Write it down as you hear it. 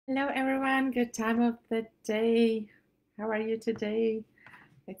Hello everyone, good time of the day. How are you today?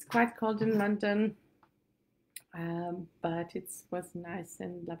 It's quite cold in London, but it was nice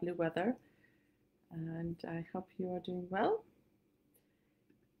and lovely weather, and I hope you are doing well.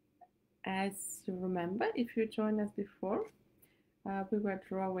 As you remember, if you joined us before, we were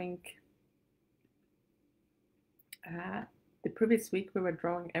drawing, the previous week we were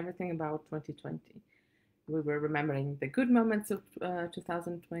drawing everything about 2020. We were remembering the good moments of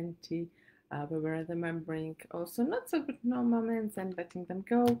 2020. We were remembering also not so good moments and letting them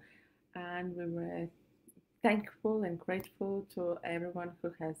go. And we were thankful and grateful to everyone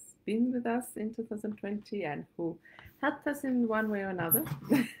who has been with us in 2020 and who helped us in one way or another.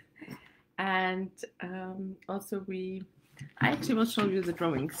 And also I actually will show you the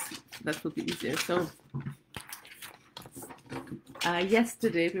drawings. That will be easier. So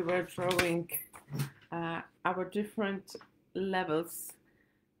yesterday we were drawing our different levels,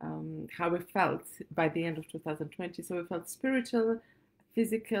 how we felt by the end of 2020. So we felt spiritual,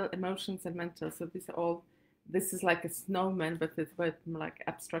 physical, emotions, and mental. So this is like a snowman, but it's more like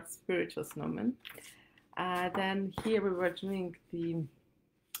abstract spiritual snowman. Then here we were doing the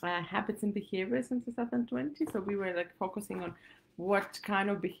habits and behaviors in 2020. So we were like focusing on what kind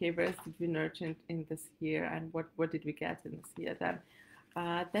of behaviors did we nurture in this year, and what did we get in this year.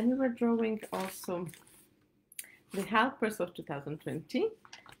 Then we were drawing also the helpers of 2020,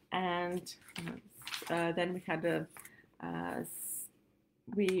 and then we had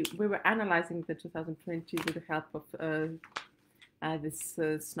we were analyzing the 2020 with the help of this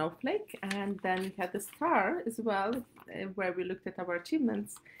snowflake, and then we had the star as well, where we looked at our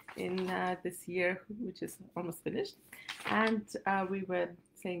achievements in this year, which is almost finished, and we were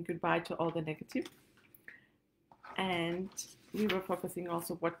saying goodbye to all the negative, and we were focusing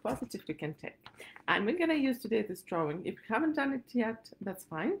also what positive we can take. And we're going to use today this drawing. If you haven't done it yet, that's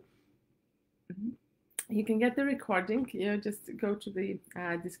fine. You can get the recording. You just go to the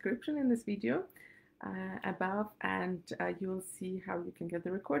description in this video above, and you'll see how you can get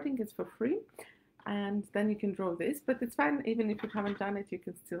the recording. It's for free, and then you can draw this. But it's fine, even if you haven't done it, you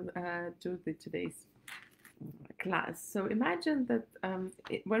can still do today's class. So imagine that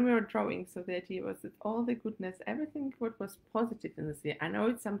when we were drawing, so the idea was that all the goodness, everything what was positive in this year. I know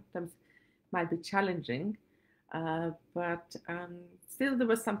it sometimes might be challenging, but still there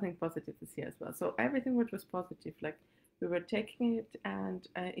was something positive this year as well. So everything which was positive, like we were taking it and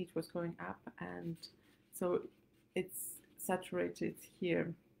it was going up, and so it's saturated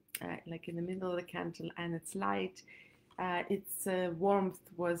here, like in the middle of the candle, and its light, its warmth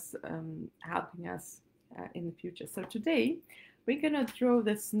was helping us in the future. So today we're gonna draw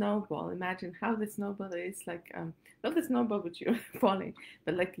the snowball. Imagine how the snowball is like, not the snowball which you're falling,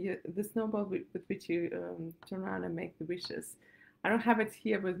 but like the snowball with which you turn around and make the wishes. I don't have it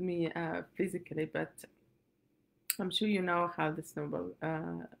here with me physically, but I'm sure you know how the snowball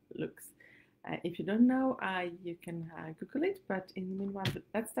looks. If you don't know, you can Google it, but in the meanwhile,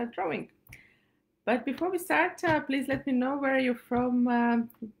 let's start drawing. But before we start, please let me know where you're from,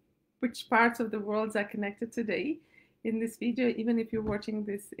 which parts of the world are connected today in this video. Even if you're watching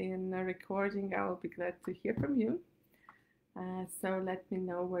this in a recording, I will be glad to hear from you. So let me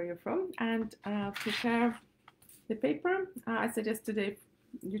know where you're from, and prepare the paper. I suggest today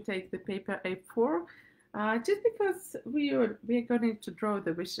you take the paper A4, just because we are going to draw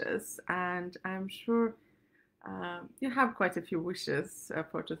the wishes, and I'm sure you have quite a few wishes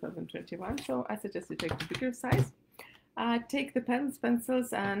for 2021, so I suggest you take the bigger size. Take the pens,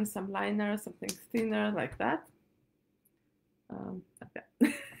 pencils, and some liners, something thinner like that. Like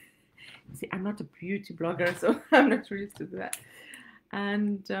that. See, I'm not a beauty blogger, so I'm not really used to do that.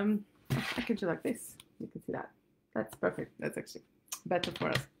 And I can do like this. You can see that. That's perfect. That's actually better for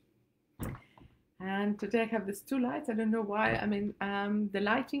us. And today I have these two lights. I don't know why. I mean, the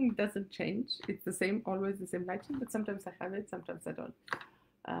lighting doesn't change. It's the same, always the same lighting, but sometimes I have it, sometimes I don't.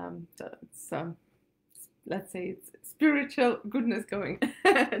 So it's let's say it's spiritual goodness going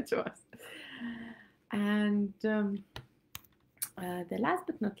to us. And the last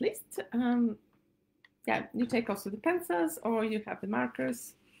but not least, yeah, you take also the pencils, or you have the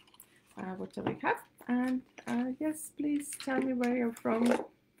markers, whatever you have. And yes, please tell me where you're from,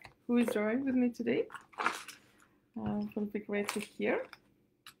 who is drawing with me today. It will be great to hear.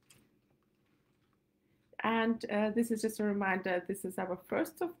 And this is just a reminder, this is our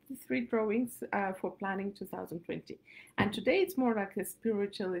first of the 3 drawings for planning 2020. And today it's more like a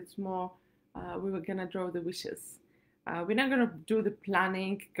spiritual, it's more, we were gonna draw the wishes. We're not gonna do the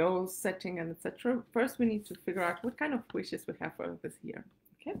planning, goal setting, and etc. First, we need to figure out what kind of wishes we have for this year,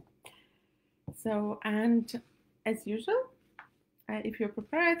 okay? So, and as usual, if you're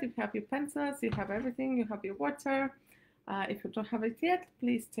prepared, if you have your pencils, you have everything, you have your water. If you don't have it yet,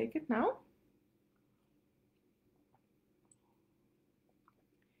 please take it now.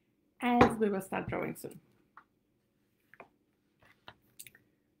 As we will start drawing soon.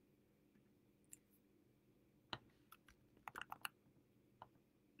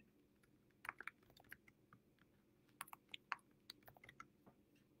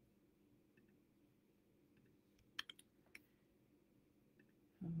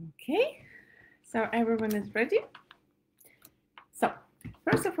 Okay, so everyone is ready. So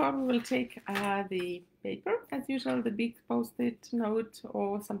first of all, we will take the paper, as usual, the big post-it note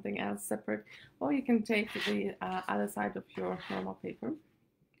or something else separate, or you can take the other side of your normal paper.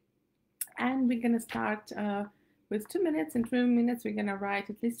 And we're going to start with 2 minutes. In 2 minutes, we're going to write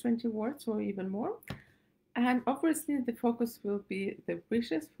at least 20 words or even more. And obviously, the focus will be the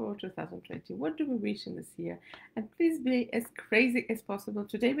wishes for 2020. What do we wish in this year? And please be as crazy as possible.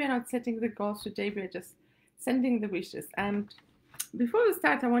 Today, we are not setting the goals. Today, we are just sending the wishes. And before we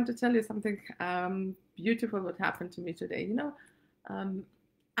start, I want to tell you something beautiful what happened to me today. You know,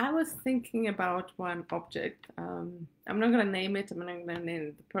 I was thinking about one object. I'm not going to name it. I'm not going to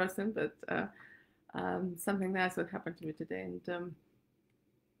name the person, but something nice what happened to me today. And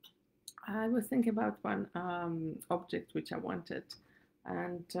I was thinking about one object which I wanted.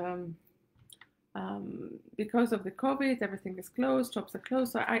 And because of the COVID, everything is closed, shops are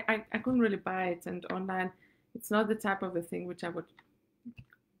closed. So I couldn't really buy it. And online, it's not the type of the thing which I would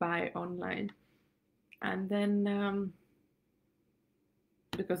buy online. And then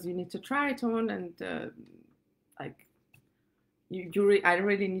because you need to try it on, and like I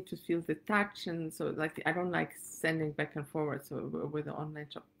really need to feel the touch, and so like I don't like sending back and forward. So with the online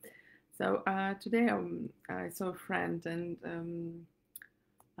shop. So today I saw a friend, and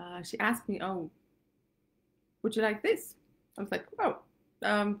she asked me, "Oh, would you like this?" I was like, "Oh."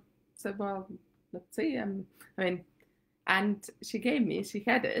 So well, let's see. I mean, and she gave me. She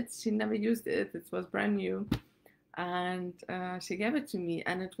had it. She never used it. It was brand new, and she gave it to me,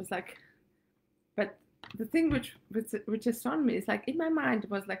 and it was like, but the thing which astounded me is like in my mind it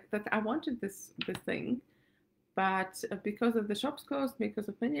was like that I wanted this thing, but because of the shops closed, because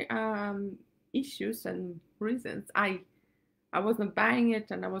of many issues and reasons, I was not buying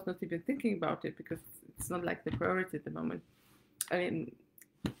it, and I was not even thinking about it because it's not like the priority at the moment. I mean,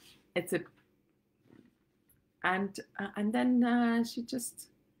 it's a and then she just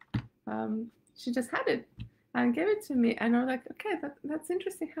had it and gave it to me, and I was like, okay, that's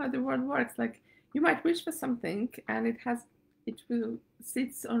interesting how the world works. Like you might wish for something, and it will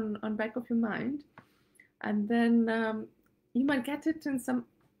sits on back of your mind, and then you might get it in some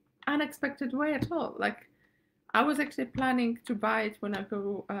unexpected way at all. Like I was actually planning to buy it when I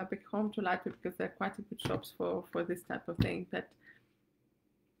go back home to Latvia because there are quite a good shops for this type of thing, but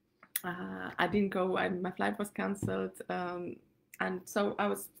I didn't go, and my flight was cancelled. And so I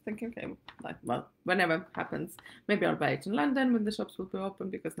was thinking, okay, like, well, whenever it happens, maybe I'll buy it in London when the shops will be open,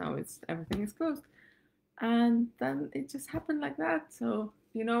 because now everything is closed. And then it just happened like that. So,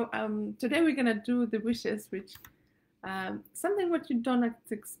 you know, today we're gonna do the wishes, which something what you don't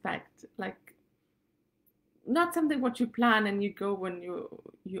expect, like not something what you plan and you go when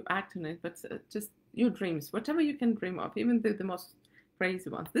you act on it, but just your dreams, whatever you can dream of, even the most crazy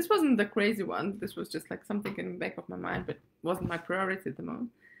ones. This wasn't the crazy one. This was just like something in the back of my mind, but wasn't my priority at the moment.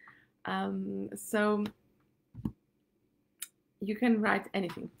 So you can write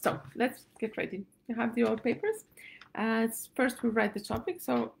anything. So let's get ready. You have the old papers. First we write the topic.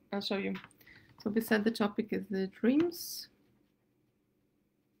 So I'll show you. So we said the topic is the dreams,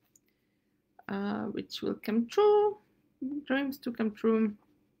 which will come true. Dreams to come true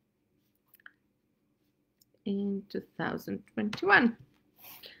in 2021.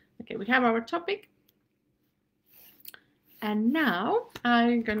 Okay, we have our topic. And now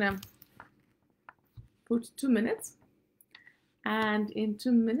I'm gonna put 2 minutes. And in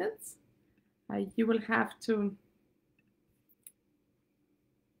 2 minutes, you will have to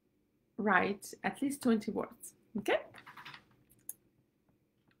write at least 20 words, okay?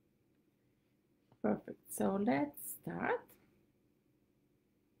 Perfect, so let's start.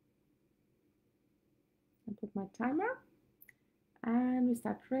 I put my timer, and we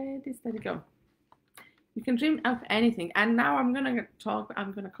start ready, steady, go. You can dream of anything, and now I'm gonna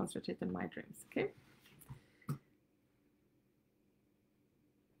concentrate on my dreams, okay?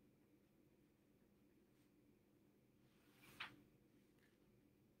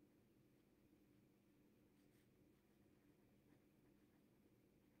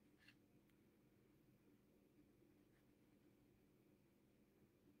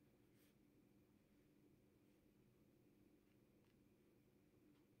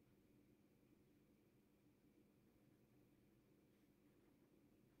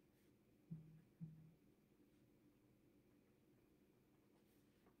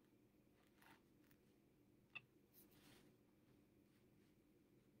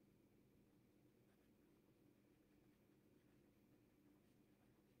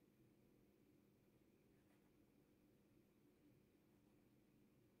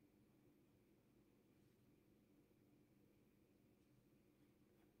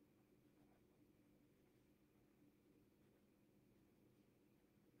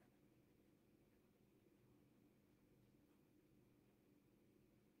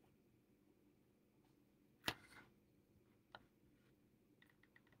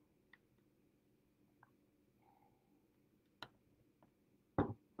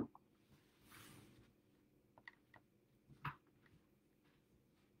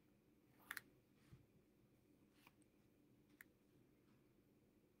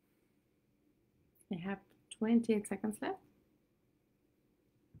 I have 28 seconds left.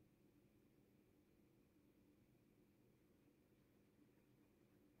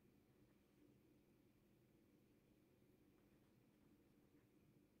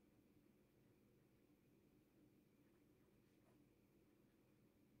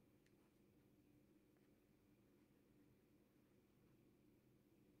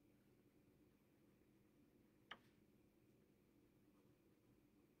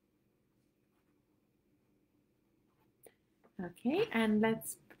 Okay, and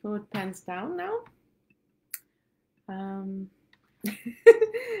let's put pens down now.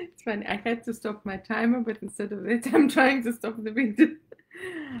 It's funny, I had to stop my timer, but instead of it, I'm trying to stop the video.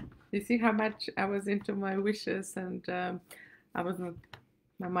 You see how much I was into my wishes, and I wasn't,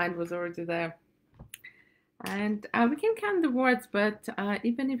 my mind was already there. And we can count the words, but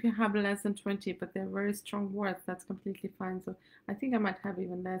even if you have less than 20, but they're very strong words, that's completely fine. So I think I might have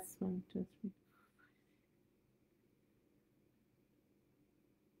even less. 1, 2, 3.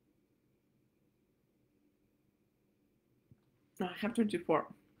 No, I have 24.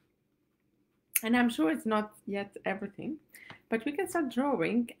 And I'm sure it's not yet everything, but we can start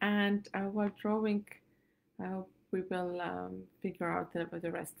drawing, and while drawing, we will figure out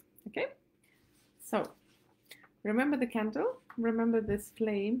the rest. Okay? So remember the candle, remember this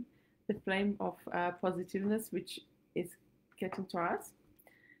flame, the flame of positiveness, which is getting to us.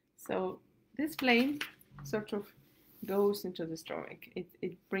 So this flame sort of goes into this drawing.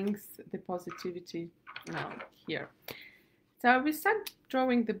 It brings the positivity here. So we start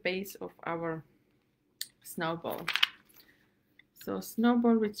drawing the base of our snowball. So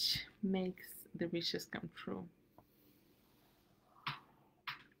snowball, which makes the wishes come true.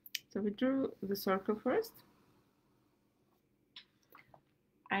 So we drew the circle first.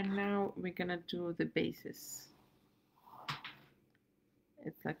 And now we're gonna do the bases.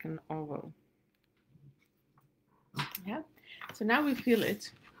 It's like an oval. Yeah. So now we fill it.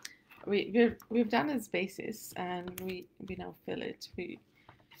 We've done its bases, and we now fill it. We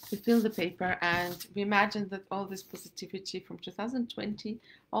fill the paper, and we imagine that all this positivity from 2020,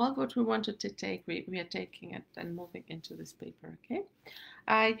 all what we wanted to take, we are taking it and moving into this paper. Okay.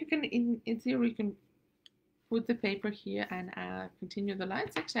 You can in theory you can put the paper here and continue the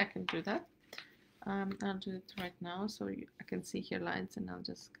lines. Actually, I can do that. I'll do it right now, so I can see here lines, and I'll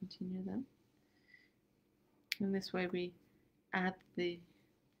just continue them. In this way, we add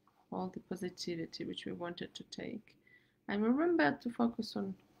all the positivity which we wanted to take. And remember to focus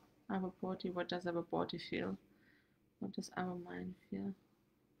on our body. What does our body feel? What does our mind feel?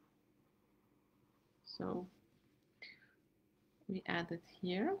 So we add it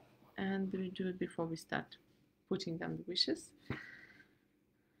here, and we do it before we start putting down the wishes.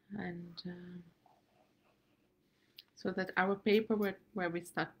 And so that our paper where we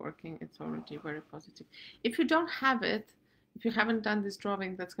start working, it's already very positive. If you don't have it, if you haven't done this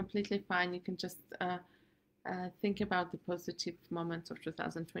drawing, that's completely fine. You can just think about the positive moments of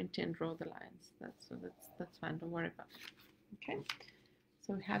 2020 and draw the lines. That's fine. Don't worry about it. Okay.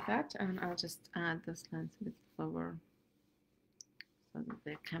 So we have that, and I'll just add those lines a bit slower so that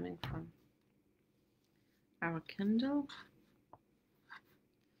they're coming from our candle.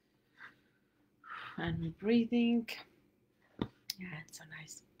 And we're breathing. Yeah, it's so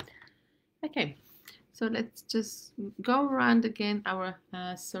nice. Okay, so let's just go around again our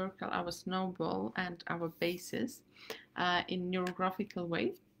circle, our snowball, and our bases in neurographical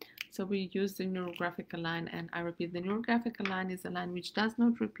way. So we use the neurographical line, and I repeat, the neurographical line is a line which does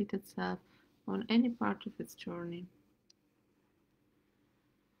not repeat itself on any part of its journey.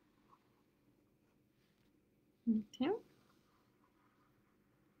 Okay.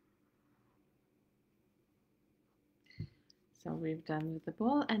 So we've done with the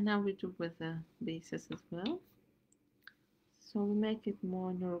ball, and now we do with the bases as well. So we make it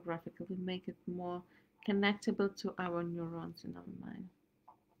more neurographical, we make it more connectable to our neurons in our mind.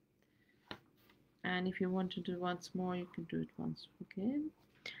 And if you want to do once more, you can do it once again.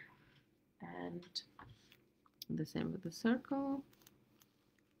 And the same with the circle.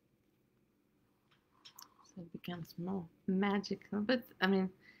 So it becomes more magical. But I mean,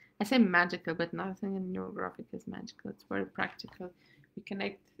 I say magical, but nothing in neurographic is magical. It's very practical. We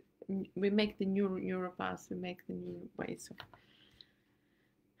connect, we make the new neuropaths, we make the new ways of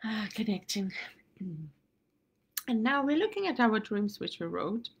connecting. And now we're looking at our dreams which we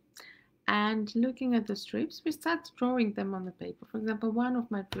wrote, and looking at the strips, we start drawing them on the paper. For example, one of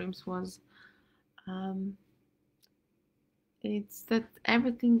my dreams was it's that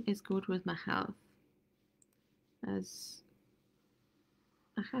everything is good with my health, as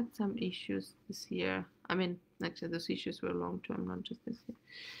I had some issues this year. I mean, actually those issues were long term, not just this year.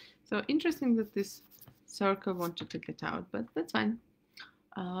 So interesting that this circle wanted to get out, but that's fine.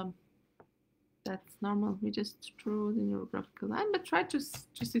 That's normal. We just drew the neurographical line, but try to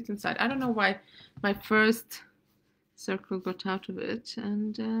sit inside. I don't know why my first circle got out of it,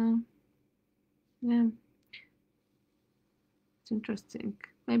 and yeah, it's interesting.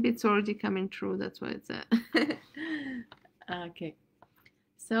 Maybe it's already coming through. That's why it's okay.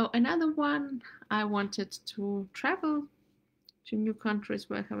 So another one, I wanted to travel to new countries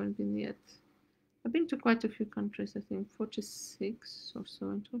where I haven't been yet. I've been to quite a few countries, I think 46 or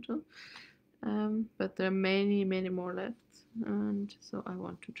so in total. But there are many, many more left, and so I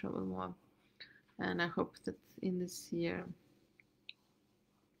want to travel more. And I hope that in this year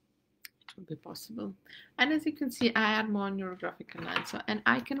it will be possible. And as you can see, I add more neurographical lines. So, and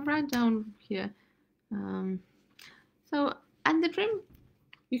I can write down here. So, and the dream,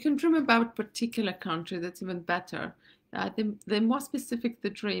 you can dream about a particular country. That's even better. The more specific the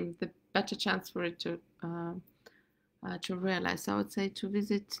dream, the better chance for it to realize. So I would say to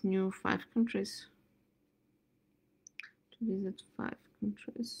visit new 5 countries. To visit 5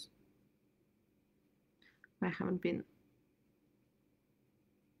 countries where I haven't been.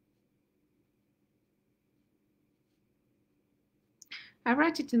 I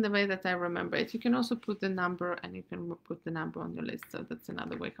write it in the way that I remember it. You can also put the number, and you can put the number on your list. So that's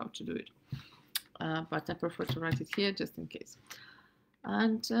another way how to do it. But I prefer to write it here just in case.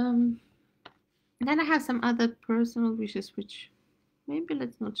 And then I have some other personal wishes, which maybe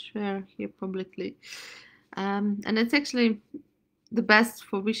let's not share here publicly. And it's actually the best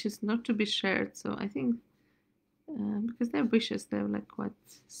for wishes not to be shared. So I think because they're wishes, they're like quite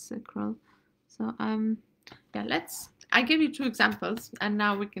sacral. So yeah, I give you 2 examples, and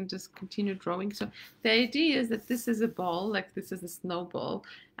now we can just continue drawing. So the idea is that this is a ball, like this is a snowball,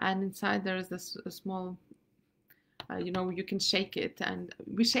 and inside there is this a small, you can shake it, and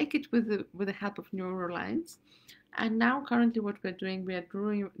we shake it with the help of neural lines. And now currently what we're doing, we are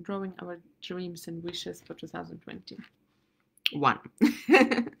drawing our dreams and wishes for 2021.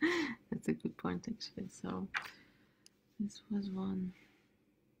 That's a good point actually. So this was one.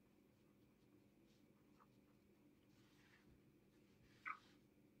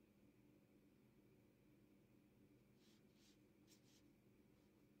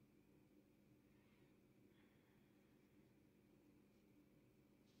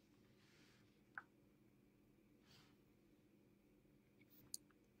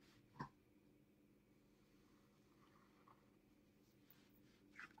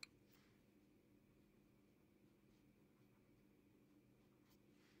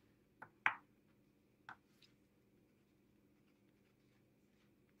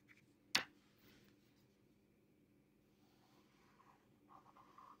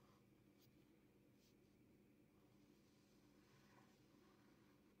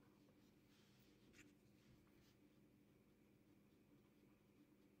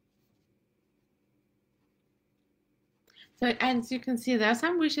 So, and as you can see, there are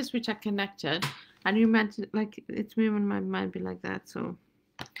some wishes which are connected, and you meant like it's me when my mind be like that. So,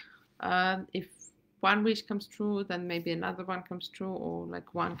 if one wish comes true, then maybe another one comes true, or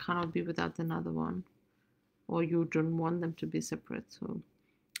like one cannot be without another one, or you don't want them to be separate. So,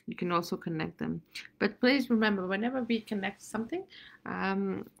 you can also connect them. But please remember, whenever we connect something,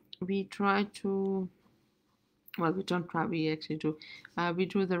 we try to. Well, we don't try, we actually do. We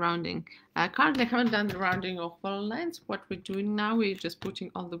do the rounding. Currently, I haven't done the rounding of all lines. What we're doing now, we're just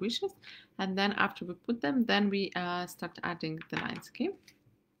putting all the wishes. And then after we put them, then we start adding the lines, okay?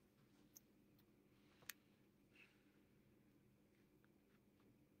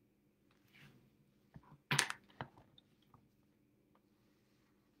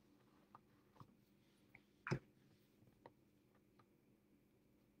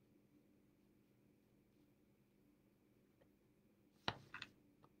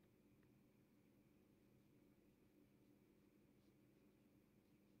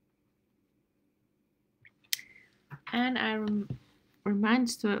 And I remind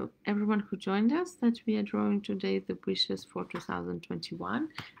to everyone who joined us that we are drawing today the wishes for 2021.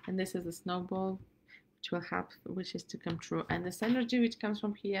 And this is a snowball which will help wishes to come true. And this energy which comes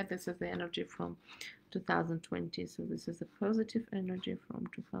from here, this is the energy from 2020. So this is the positive energy from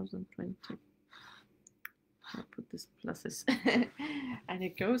 2020. I'll put this pluses. And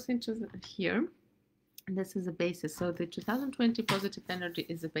it goes into here. And this is the basis. So the 2020 positive energy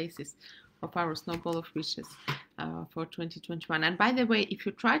is the basis of our snowball of wishes for 2021. And by the way, if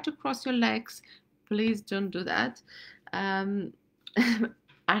you try to cross your legs, please don't do that. I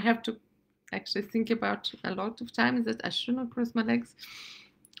have to actually think about a lot of times that I should not cross my legs.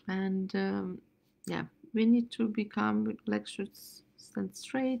 And yeah, we need to become, legs should stand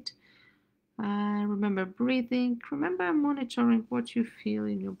straight. Remember breathing. Remember monitoring what you feel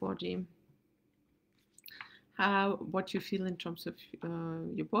in your body. What you feel in terms of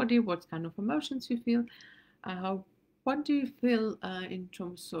your body, what kind of emotions you feel. What do you feel in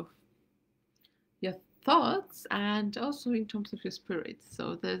terms of your thoughts and also in terms of your spirit.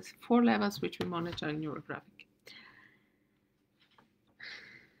 So there's 4 levels which we monitor in neurographic.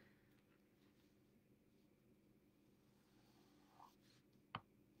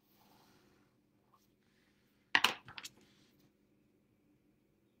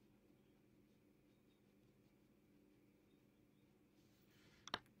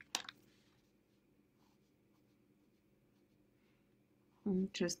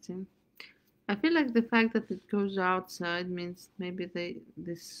 Interesting. I feel like the fact that it goes outside means maybe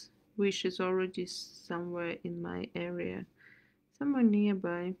this wish is already somewhere in my area, somewhere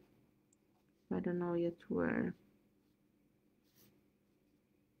nearby. I don't know yet where.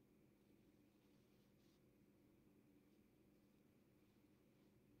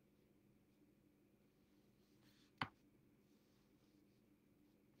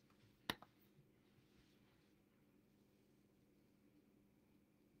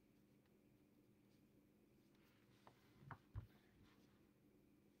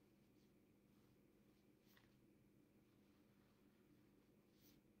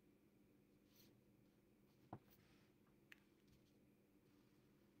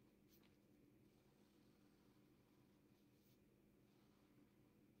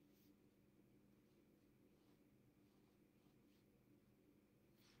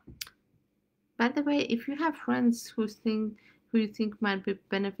 By the way, if you have friends who you think might be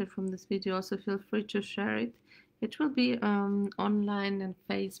benefit from this video, also feel free to share it. It will be online and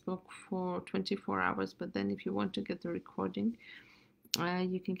Facebook for 24 hours, but then if you want to get the recording,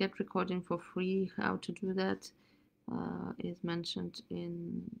 you can get recording for free. How to do that is mentioned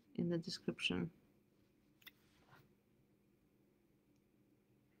in the description.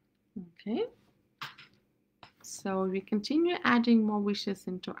 Okay, so we continue adding more wishes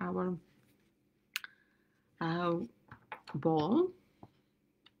into our ball.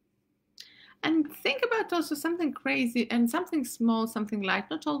 And think about also something crazy and something small, something light.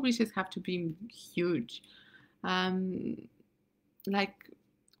 Not all wishes have to be huge. Like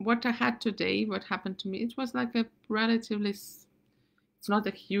what I had today, what happened to me, it was like a relatively, it's not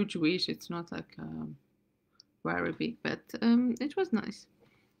a huge wish, it's not like very big, but it was nice.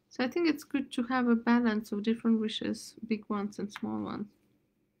 So I think it's good to have a balance of different wishes, big ones and small ones.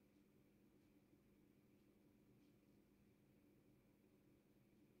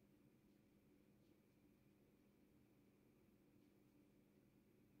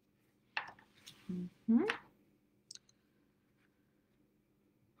 Mm-hmm.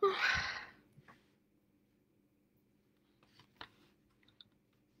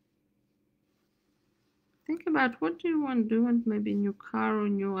 Think about what do you want? Do you want maybe a new car or a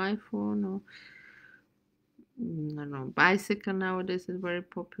new iPhone or I don't know, bicycle nowadays is very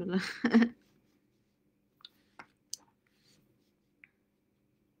popular.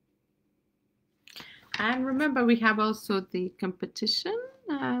 And remember, we have also the competition.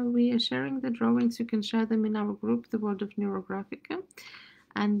 We are sharing the drawings. You can share them in our group, The World of Neurographica.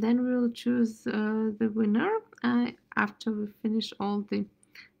 And then we will choose the winner after we finish all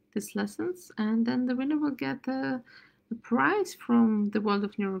these lessons. And then the winner will get a prize from The World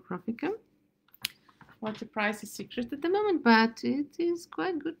of Neurographica. Well, the prize is secret at the moment, but it is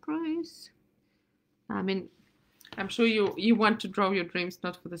quite good prize. I mean, I'm sure you want to draw your dreams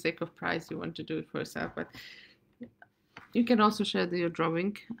not for the sake of prize. You want to do it for yourself, but you can also share your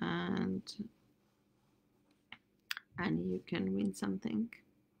drawing and you can win something.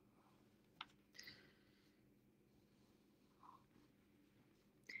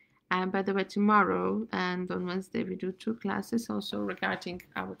 And by the way, tomorrow and on Wednesday we do 2 classes also regarding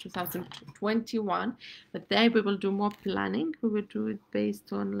our 2021. But there we will do more planning. We will do it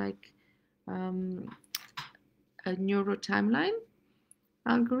based on like a neuro timeline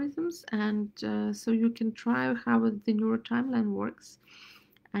algorithms, and so you can try how the neuro timeline works.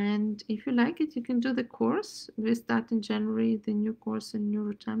 And if you like it, you can do the course. We start in January the new course in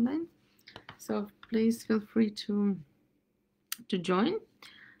neuro timeline. So please feel free to join.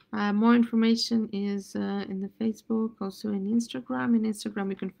 More information is in the Facebook, also in Instagram. In Instagram,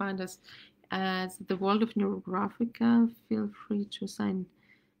 you can find us as The World of Neurographica. Feel free to sign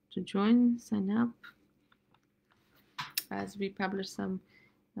up, as we publish some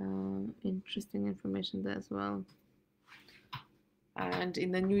interesting information there as well. And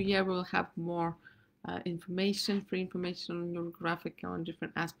in the new year, we'll have more free information on Neurographica, on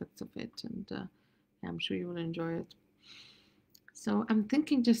different aspects of it, and I'm sure you will enjoy it. So I'm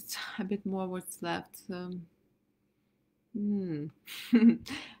thinking just a bit more what's left.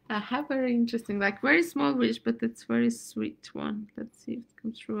 I have very interesting, like very small wish, but it's very sweet one. Let's see if it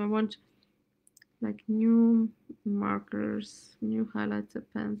comes true. I want like new markers, new highlighter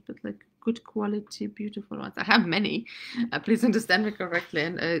pens, but like good quality, beautiful ones. I have many. Please understand me correctly,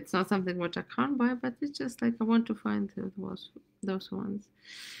 and it's not something which I can't buy, but it's just like I want to find those ones.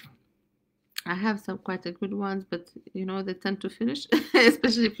 I have some quite a good ones, but you know they tend to finish,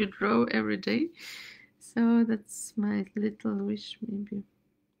 especially if you draw every day. So that's my little wish. Maybe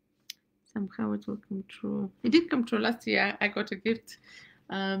somehow it will come true. It did come true last year. I got a gift.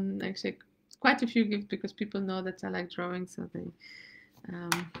 Actually, quite a few gifts because people know that I like drawing, so they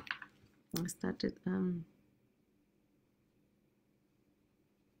started.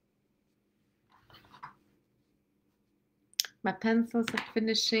 My pencils are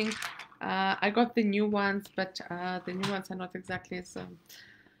finishing. I got the new ones, but the new ones are not exactly as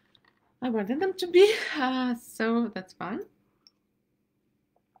I wanted them to be, so that's fine.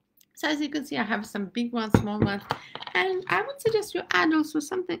 So as you can see, I have some big ones, small ones, and I would suggest you add also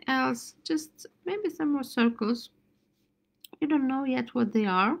something else, just maybe some more circles. You don't know yet what they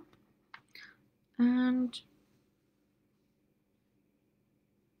are, and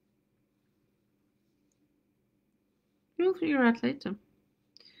you'll figure out later.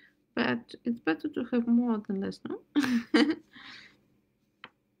 But it's better to have more than less, no?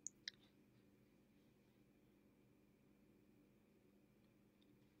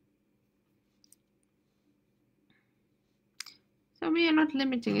 So we are not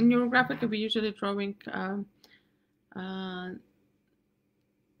limiting. In NeuroGraphic, we're usually drawing 9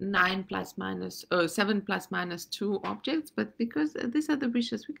 plus minus, 7 plus minus 2 objects, but because these are the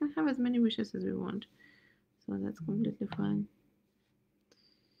wishes, we can have as many wishes as we want. So that's completely fine.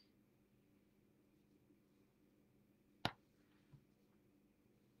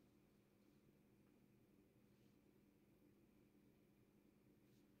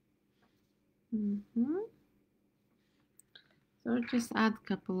 So just add a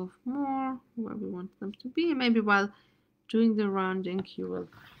couple of more where we want them to be. Maybe while doing the rounding, you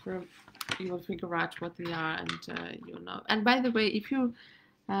will figure out what they are, and you'll know. And by the way, if you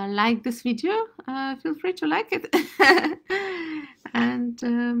like this video, feel free to like it. And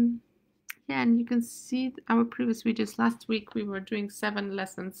yeah, and you can see our previous videos. Last week we were doing 7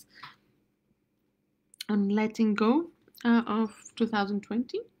 lessons on letting go of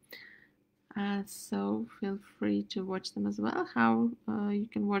 2020. So feel free to watch them as well. How you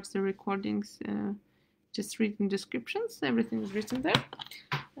can watch the recordings, just reading descriptions. Everything is written there.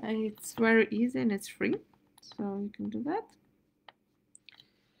 It's very easy and it's free, so you can do that.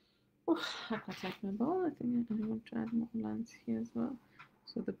 Oh, I quite like my ball. I think I want to add more lines here as well,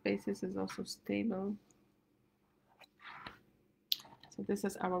 so the basis is also stable. So this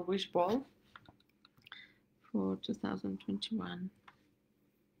is our wish ball for 2021.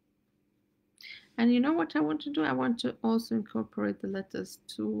 And you know what I want to do? I want to also incorporate the letters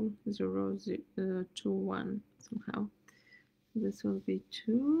 2021 somehow. This will be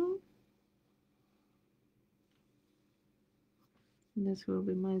 2. This will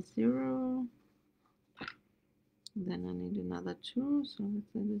be my 0. Then I need another 2. So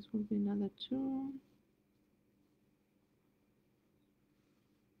let's say this will be another 2.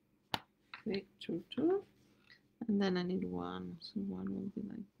 3, 2, 2. And then I need 1. So 1 will be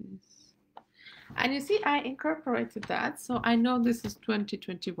like this. And you see, I incorporated that, so I know this is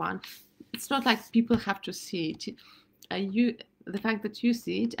 2021. It's not like people have to see it. The fact that you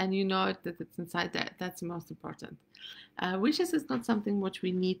see it and you know it, that it's inside there, that's the most important. Wishes is not something which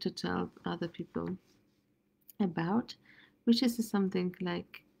we need to tell other people about. Wishes is something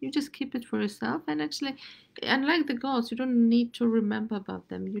like you just keep it for yourself, and actually, unlike the goals, you don't need to remember about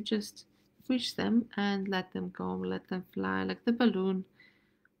them. You just wish them and let them go, let them fly like the balloon,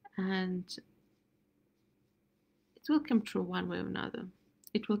 and it will come true one way or another.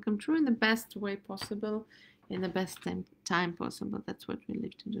 It will come true in the best way possible, in the best time possible. That's what we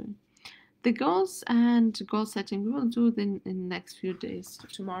live to do. The goals and goal setting we will do in the next few days,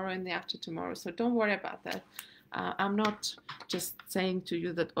 tomorrow and the after tomorrow. So don't worry about that. I'm not just saying to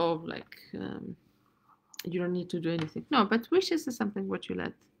you that, oh, like you don't need to do anything. No, but wishes is something what you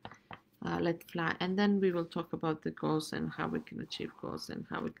let fly, and then we will talk about the goals and how we can achieve goals and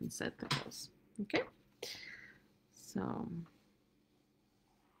how we can set the goals. Okay. So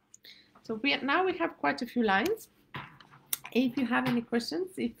now we have quite a few lines. If you have any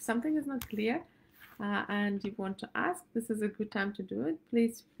questions, if something is not clear and you want to ask, this is a good time to do it.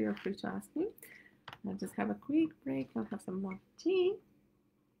 Please feel free to ask me. I'll just have a quick break. I'll have some more tea.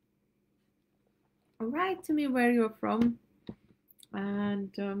 Write to me where you're from.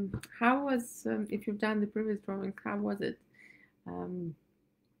 And how was, if you've done the previous drawings, how was it? Um,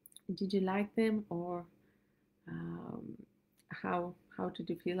 did you like them, or um, how did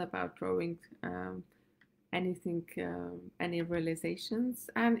you feel about drawing? Anything, any realizations?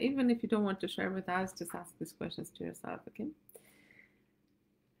 And even if you don't want to share with us, just ask these questions to yourself, okay?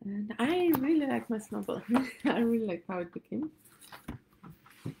 And I really like my snowball. I really like how it became.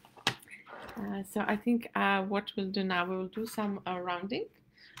 So I think what we'll do now, we will do some rounding.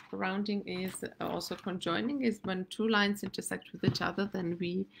 Rounding is also conjoining, is when two lines intersect with each other, then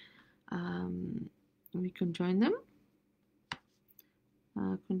we conjoin them.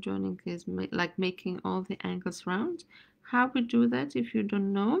 Conjoining is like making all the angles round. How we do that, if you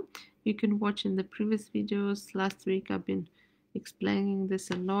don't know, you can watch in the previous videos. Last week I've been explaining this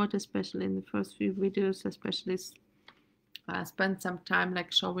a lot, especially in the first few videos, especially spend some time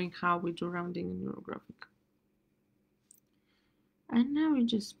like showing how we do rounding in neurographic. And now we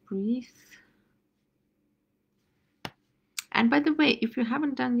just breathe. And by the way, if you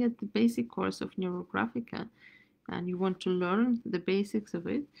haven't done yet the basic course of Neurographica and you want to learn the basics of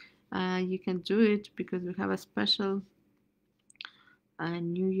it, you can do it because we have a special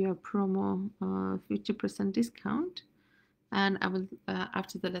New Year promo, 50% discount. And I will,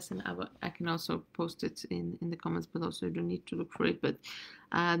 after the lesson, I can also post it in the comments below, so you don't need to look for it. But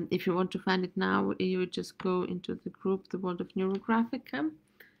if you want to find it now, you would just go into the group, The World of Neurographica,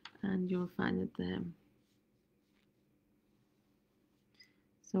 and you'll find it there.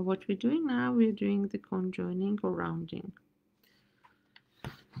 So what we're doing now, we're doing the conjoining or rounding.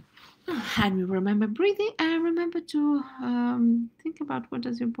 And we remember breathing, and remember to think about what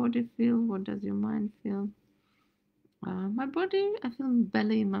does your body feel, what does your mind feel. My body, I feel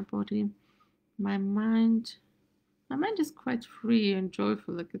belly in my body. My mind is quite free and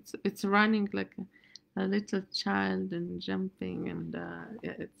joyful, like it's running like a little child and jumping, and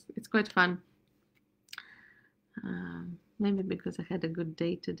yeah, it's quite fun. Maybe because I had a good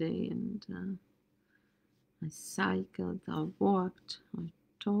day today, and I cycled, I walked, I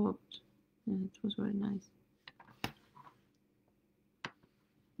talked. Yeah, it was very nice.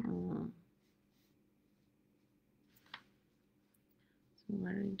 So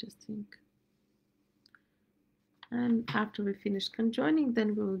very interesting. And after we finish conjoining,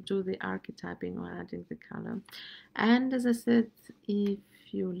 then we will do the archetyping or adding the color. And as I said, if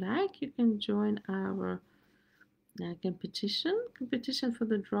you like, you can join our competition for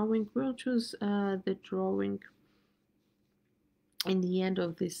the drawing. We'll choose the drawing in the end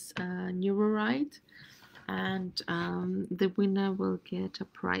of this NeuroRide, and the winner will get a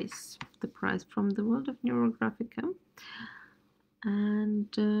prize, the prize from the World of Neurographica.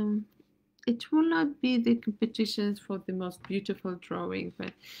 And it will not be the competitions for the most beautiful drawing,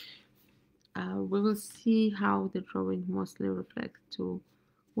 but we will see how the drawing mostly reflects to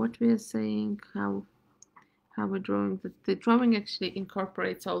what we are saying, how we're drawing. The drawing actually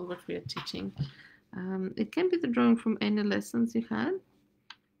incorporates all what we are teaching. It can be the drawing from any lessons you had,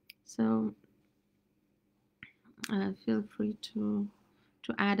 so feel free to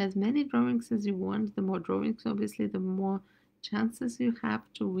add as many drawings as you want. The more drawings, obviously, the more chances you have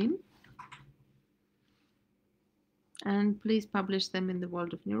to win. And please publish them in the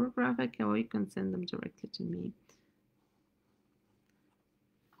World of Neurographic, or you can send them directly to me.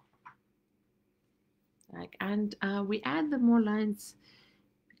 And we add the more lines,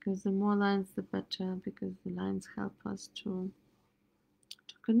 because the more lines the better, because the lines help us to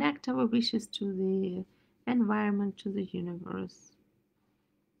connect our wishes to the environment, to the universe.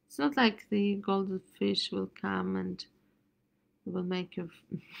 It's not like the golden fish will come and will make your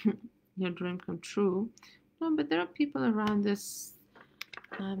your dream come true. No, but there are people around us.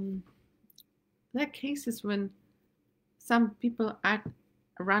 There are cases when some people act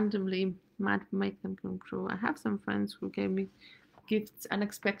randomly might make them come true. I have some friends who gave me gifts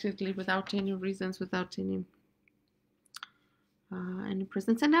unexpectedly, without any reasons, without any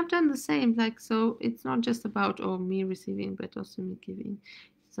presents, and I've done the same. Like, so it's not just about me receiving, but also me giving.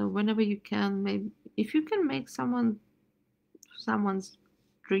 So whenever you can, maybe if you can make someone's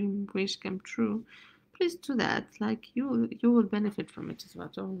dream wish come true, please do that. Like, you will benefit from it as well.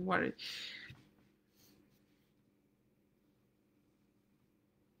 Don't worry.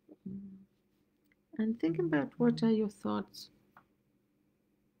 And think about what are your thoughts.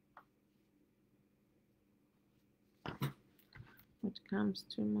 What comes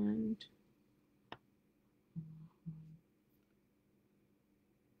to mind?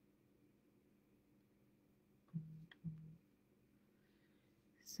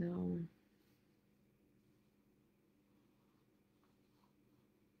 So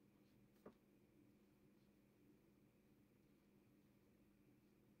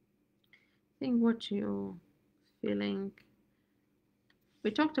think what you feeling. We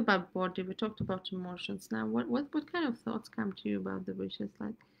talked about body, we talked about emotions. Now, what kind of thoughts come to you about the wishes?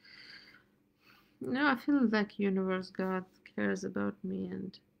 Like, I feel like universe, God cares about me,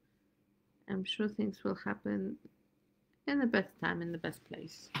 and I'm sure things will happen in the best time, in the best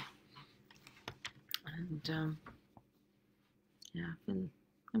place. And yeah,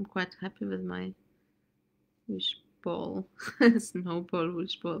 I'm quite happy with my wish ball, snowball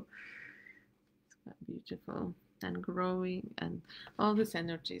wish ball. It's quite beautiful and growing, and all this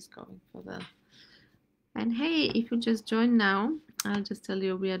energy is going for the. And hey, if you just joined now, I'll just tell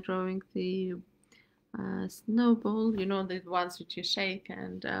you we are drawing the snowball, the ones which you shake,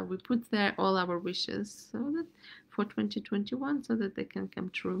 and we put there all our wishes so that for 2021, so that they can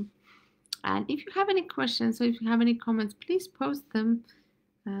come true. And if you have any questions or if you have any comments, please post them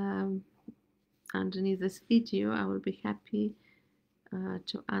underneath this video. I will be happy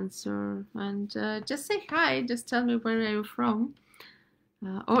to answer, and just say hi, just tell me where are you from.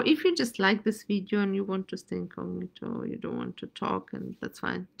 Or if you just like this video and you want to stay incognito, you don't want to talk, and that's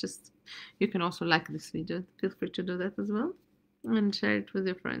fine. Just you can also like this video. Feel free to do that as well, and share it with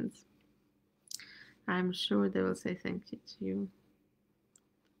your friends. I'm sure they will say thank you to you,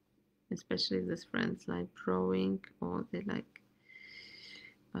 especially if these friends like drawing or they like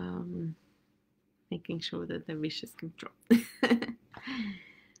making sure that their wishes come true.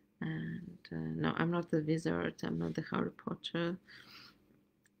 And no, I'm not the wizard. I'm not the Harry Potter.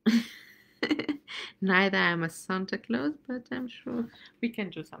 Neither am a Santa Claus, but I'm sure we can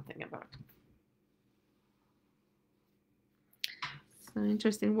do something about it. So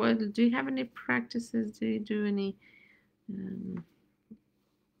interesting. What do you have any practices? Do you do any?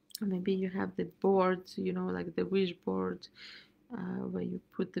 Maybe you have the boards, like the wish board, where you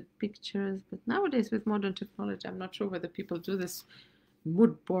put the pictures. But nowadays, with modern technology, I'm not sure whether people do this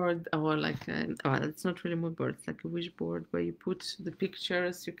mood board or like it's not really mood board, it's like a wish board where you put the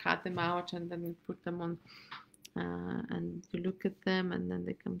pictures, you cut them out, and then you put them on and you look at them and then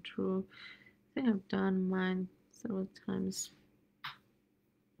they come true. I think I've done mine several times.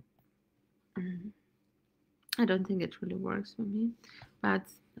 I don't think it really works for me, but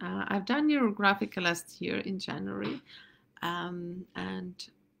I've done NeuroRide last year in January, and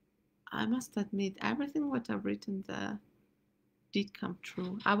I must admit everything what I've written there did come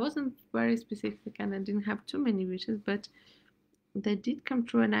true. I wasn't very specific and I didn't have too many wishes, but they did come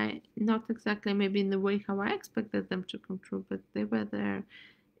true, and I not exactly maybe in the way how I expected them to come true, but they were there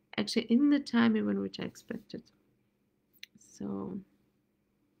actually in the time even which I expected. So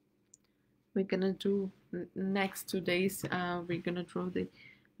we're gonna do next 2 days, we're gonna draw the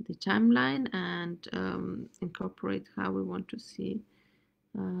timeline and incorporate how we want to see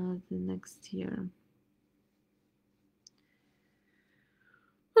the next year.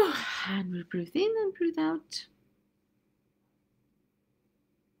 And we breathe in and breathe out.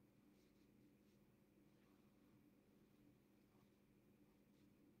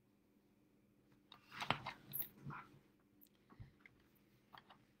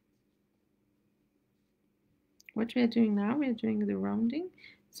 What we are doing now, we are doing the rounding.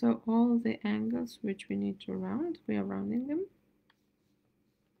 So all the angles which we need to round, we are rounding them.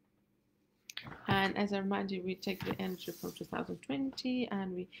 And as a reminder, we take the energy from 2020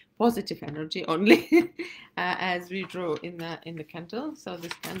 and we positive energy only as we draw in the candle. So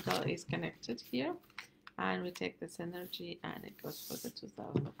this candle is connected here, and we take this energy and it goes for the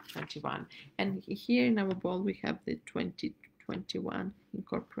 2021. And here in our ball we have the 2021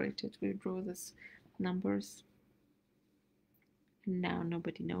 incorporated. We draw these numbers. Now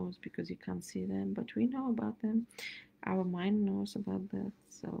nobody knows because you can't see them, but we know about them. Our mind knows about that,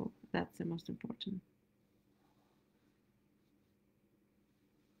 so that's the most important.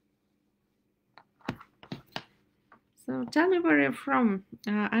 So tell me where you're from.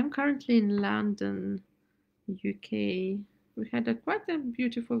 I'm currently in London, UK. We had quite a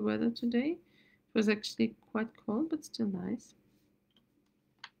beautiful weather today. It was actually quite cold, but still nice.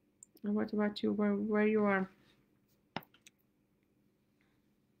 And what about you? Where you are?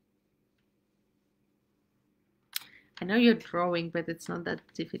 I know you're drawing, but it's not that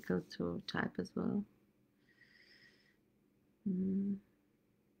difficult to type as well.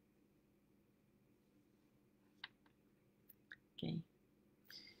 Okay.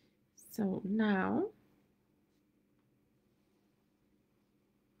 So now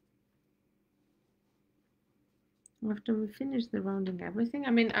after we finish the rounding everything, I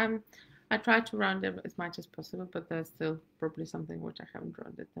mean, I try to round it as much as possible, but there's still probably something which I haven't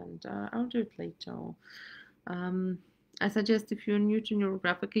rounded, and I'll do it later. I suggest if you're new to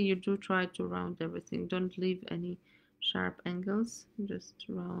NeuroRide, you do try to round everything. Don't leave any sharp angles, just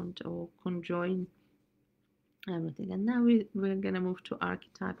round or conjoin everything. And now we're gonna move to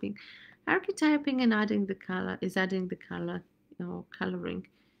archetyping. Archetyping and adding the color is adding the color, coloring.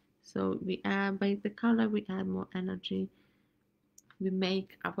 So we add, by the color we add more energy. We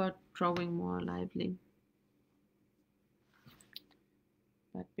make our drawing more lively.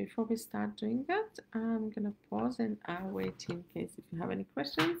 But before we start doing that, I'm gonna pause and I'll wait in case if you have any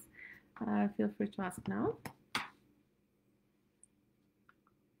questions. Feel free to ask now.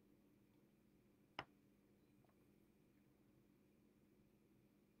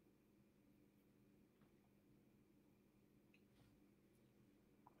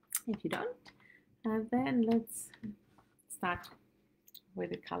 If you don't, then let's start with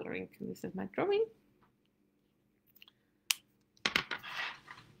the coloring. This is my drawing.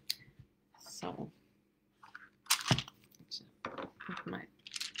 So, put my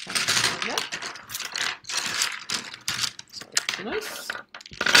color. So it's nice.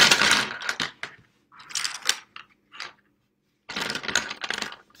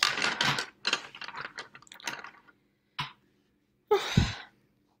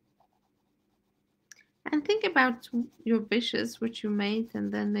 And think about your wishes which you made,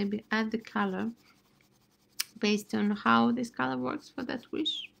 and then maybe add the color based on how this color works for that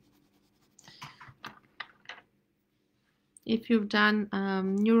wish. If you've done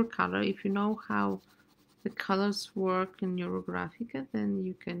NeuroColor, if you know how the colors work in NeuroGraphica, then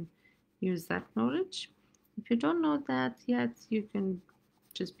you can use that knowledge. If you don't know that yet, you can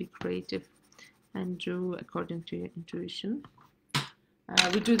just be creative and do according to your intuition.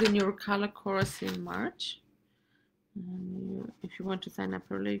 We do the NeuroColor course in March. If you want to sign up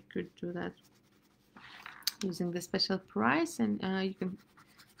early, you could do that using the special price, and you can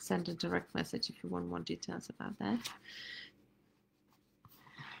send a direct message if you want more details about that.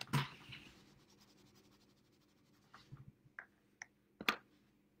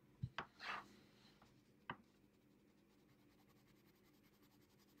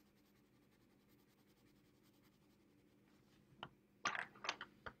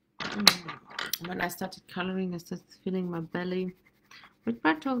 When I started coloring, I started feeling my belly. What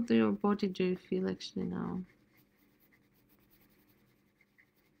part of your body do you feel actually now?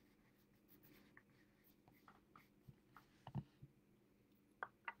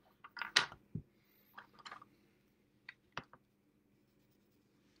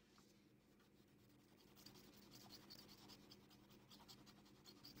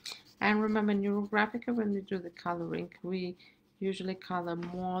 And remember, NeuroGraphica, when we do the coloring, we usually color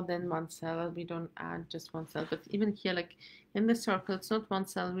more than one cell. We don't add just one cell. But even here, like in the circle, it's not one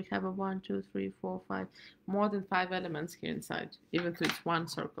cell. We have a 1, 2, 3, 4, 5, more than 5 elements here inside, even though it's one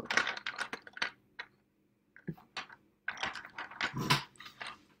circle.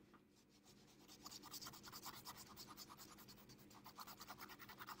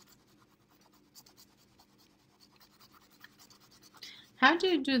 How do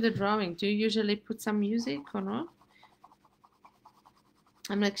you do the drawing? Do you usually put some music or not?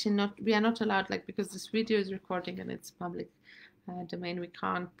 I'm actually not, we are not allowed, like, because this video is recording and it's public domain, we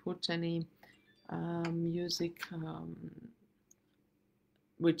can't put any music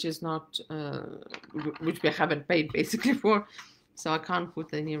which is not, which we haven't paid basically for. So I can't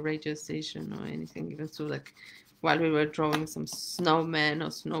put any radio station or anything, even so, like, while we were drawing some snowman or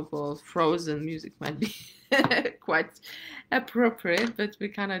snowballs, Frozen music might be quite appropriate, but we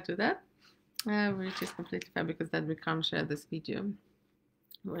cannot do that, which is completely fine, because then we can't share this video,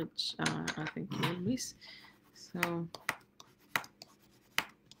 which I think you will miss. So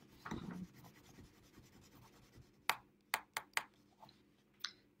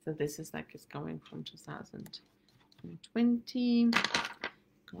this is like, it's going from 2020,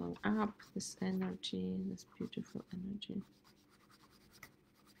 going up, this energy, this beautiful energy.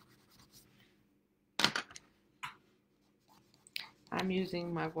 I'm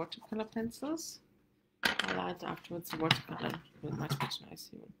using my watercolor pencils. I'll add afterwards the watercolor with much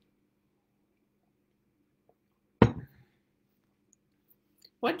nicer.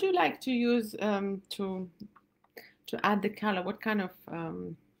 What do you like to use to add the color? What kind of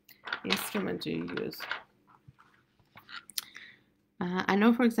instrument do you use? I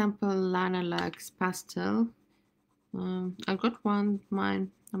know, for example, Lana likes pastel. I got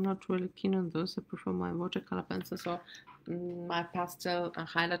mine. I'm not really keen on those. I prefer my watercolor pencils or my pastel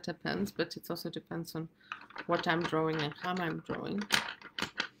highlighter pens, but it also depends on what I'm drawing and how I'm drawing.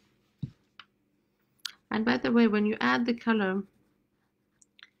 And by the way, when you add the color,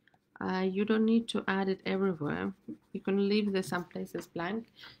 you don't need to add it everywhere. You can leave some places blank.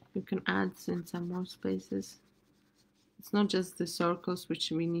 You can add in some more spaces. It's not just the circles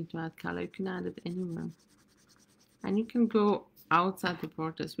which we need to add color. You can add it anywhere. And you can go outside the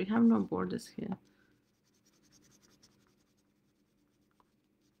borders. We have no borders here.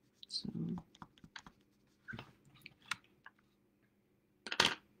 So,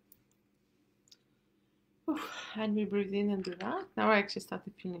 and we breathe in and breathe out. Now I actually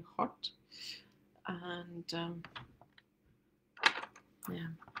started feeling hot. And yeah.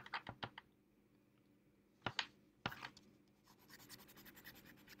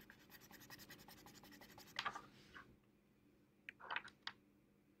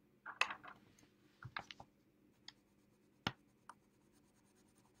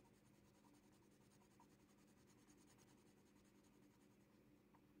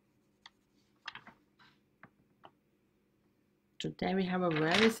 Today we have a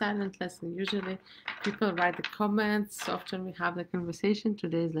very silent lesson. Usually people write the comments. Often we have the conversation.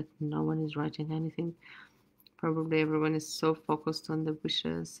 Today is like no one is writing anything. Probably everyone is so focused on the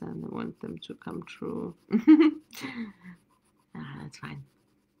wishes and they want them to come true. That's fine.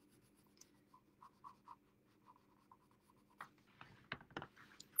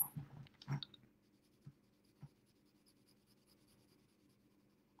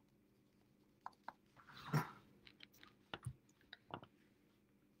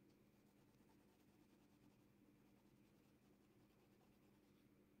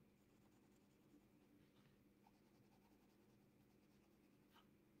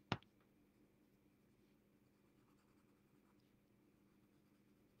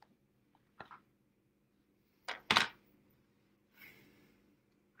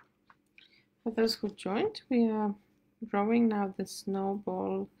 For those who joined, we are drawing now the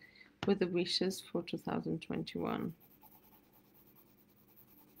snowball with the wishes for 2021.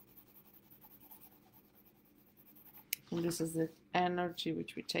 And this is the energy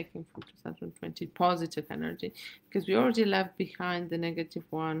which we're taking from 2020, positive energy, because we already left behind the negative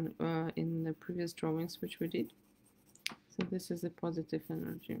one in the previous drawings which we did. So this is the positive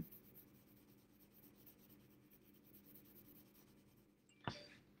energy.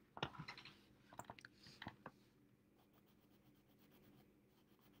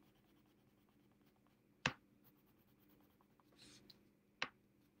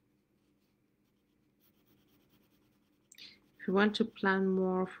 If you want to plan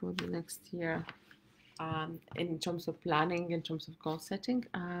more for the next year, in terms of planning, in terms of goal setting,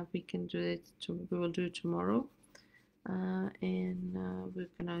 we can do it. We will do it tomorrow, and we're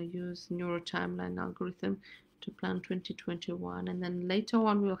gonna use NeuroTimeline algorithm to plan 2021, and then later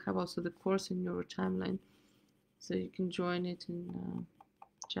on we'll have also the course in NeuroTimeline, so you can join it in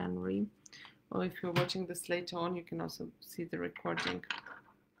January, or if you're watching this later on, you can also see the recording.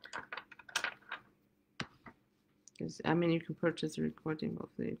 I mean, you can purchase a recording of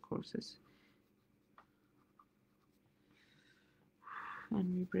the courses.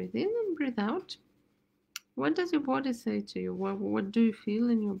 And we breathe in and breathe out. What does your body say to you? What do you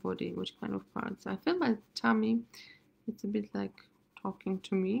feel in your body? Which kind of parts? I feel my tummy. It's a bit like talking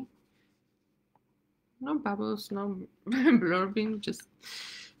to me. No bubbles, no blurbing, just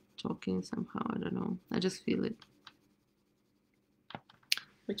talking somehow. I don't know. I just feel it.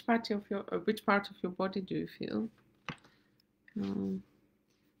 Which part of your body do you feel? Do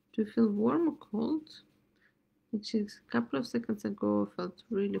you feel warm or cold? Actually, a couple of seconds ago I felt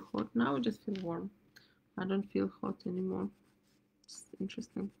really hot. Now I just feel warm. I don't feel hot anymore. It's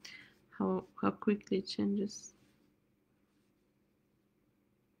interesting how quickly it changes.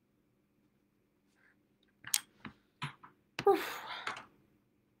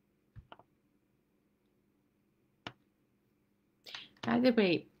 By the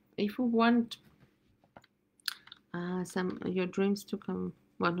way, if you want your dreams to come,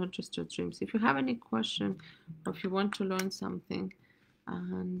 well, not just your dreams, if you have any question or if you want to learn something,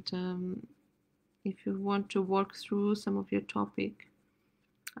 and if you want to work through some of your topic,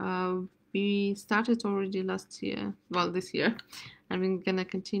 we started already last year, well, this year, and we're gonna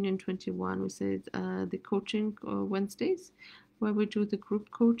continue in 21. We said the coaching Wednesdays, where we do the group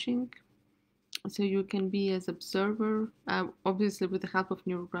coaching, so you can be as observer, obviously with the help of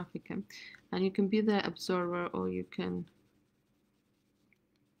neurographic, and you can be the observer, or you can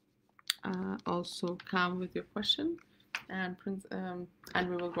also come with your question, and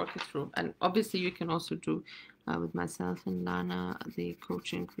we will work it through. And obviously you can also do with myself and Lana the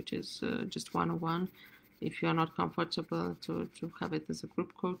coaching, which is just one-on-one. If you are not comfortable to have it as a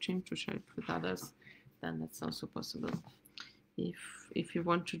group coaching, to share it with others, then that's also possible. If you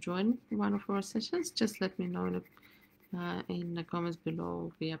want to join one of our sessions, just let me know in the comments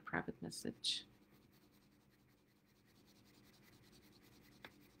below via private message.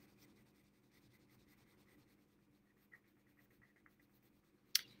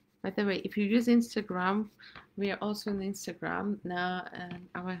 By the way, if you use Instagram, We are also on Instagram now, and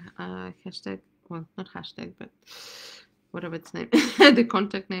our hashtag, well, not hashtag, but whatever its name, the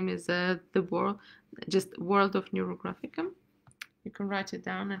contact name is the world, just World of Neurographicum. You can write it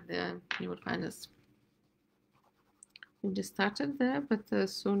down, and you will find us. We just started there, but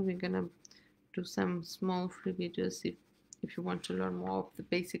soon we're gonna do some small free videos. If you want to learn more of the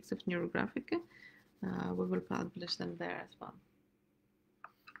basics of Neurographica, we will publish them there as well.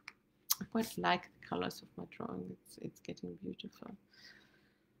 I quite like the colors of my drawing. It's getting beautiful.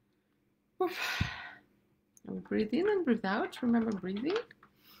 And breathe in and breathe out. Remember breathing.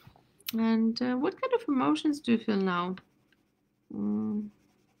 And what kind of emotions do you feel now?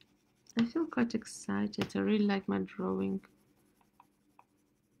 I feel quite excited. I really like my drawing.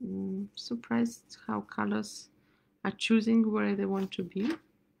 Surprised how colors are choosing where they want to be.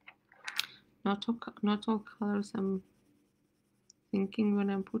 Not all colors I'm thinking when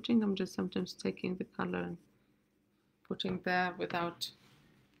I'm putting. I'm just sometimes taking the color and putting there without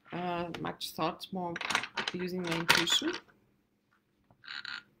much thought, more using my intuition.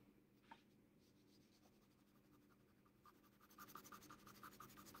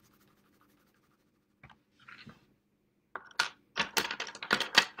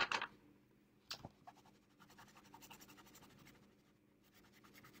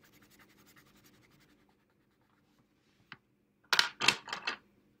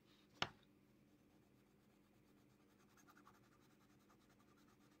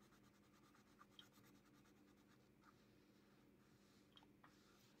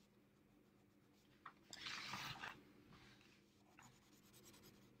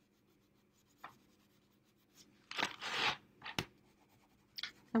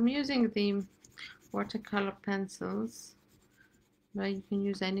 I'm using the watercolor pencils, but you can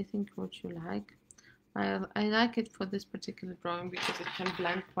use anything what you like. I like it for this particular drawing because it can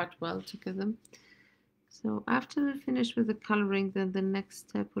blend quite well together. So after we finish with the coloring, then the next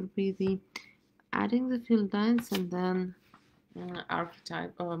step would be the adding the fill lines and then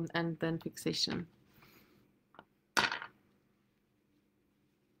archetype and then fixation.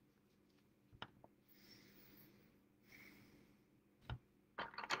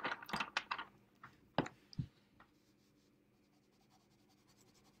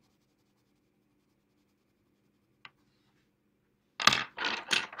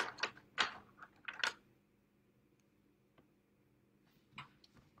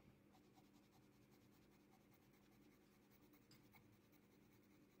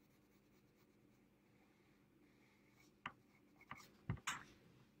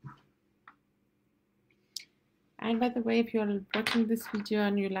 And by the way, if you're watching this video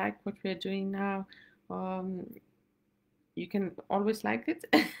and you like what we're doing now, you can always like it.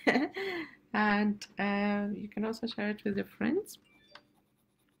 And you can also share it with your friends.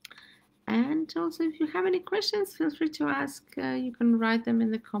 And also, if you have any questions, feel free to ask. You can write them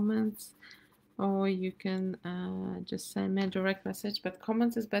in the comments, or you can just send me a direct message. But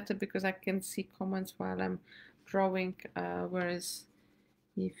comments is better because I can see comments while I'm drawing, whereas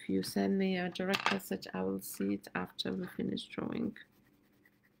if you send me a direct message, I will see it after we finish drawing.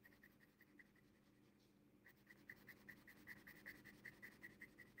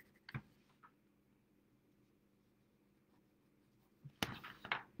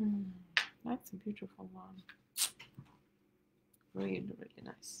 That's a beautiful one. Really, really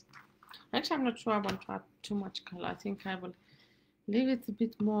nice. Actually, I'm not sure I want to add too much color. I think I will leave it a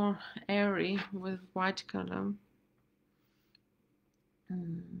bit more airy with white color.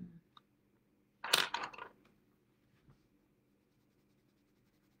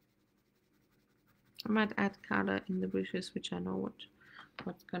 I might add color in the bushes, which I know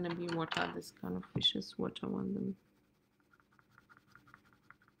what's gonna be, what are this kind of fishes, what I want them.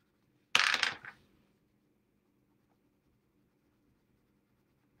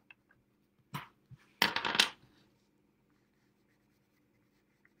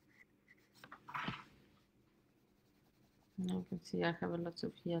 Now you can see I have a lot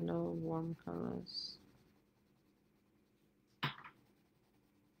of yellow, warm colors.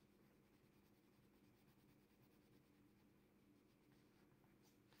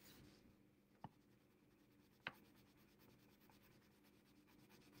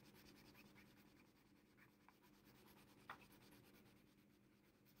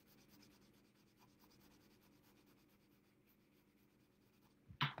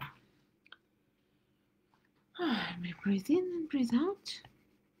 Let me breathe in and breathe out.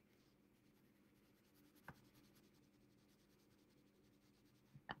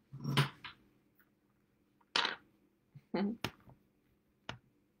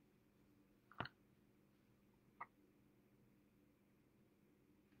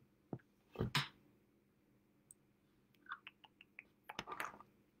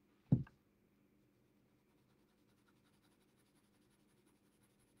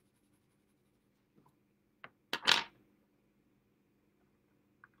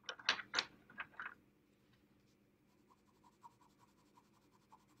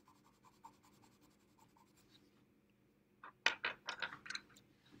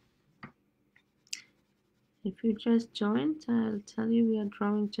 If you just joined, I'll tell you we are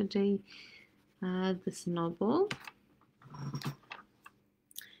drawing today the snowball.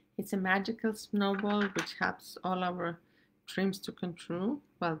 It's a magical snowball which helps all our dreams to come true.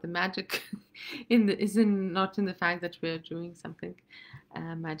 Well, the magic not in the fact that we are doing something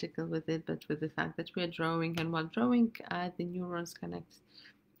magical with it, but with the fact that we are drawing, and while drawing, the neurons connect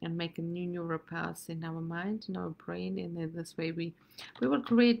and make a new neural paths in our mind, in our brain, and in this way we will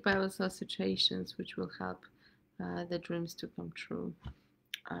create bioassociations which will help the dreams to come true.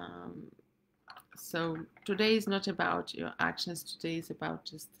 So today is not about your actions, today is about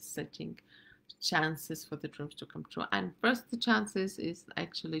just setting chances for the dreams to come true. And first the chances is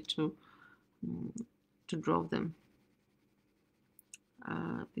actually to draw them.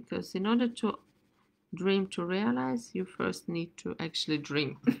 Because in order to dream to realize, you first need to actually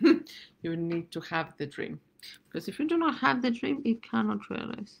dream. You need to have the dream. Because if you do not have the dream, it cannot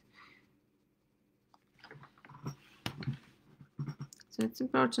realize. So it's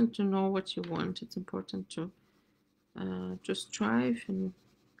important to know what you want. It's important to just strive and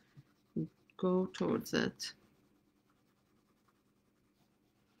go towards it.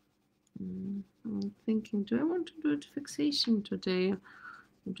 I'm thinking, do I want to do it fixation today?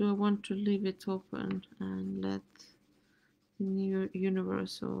 Or do I want to leave it open and let the new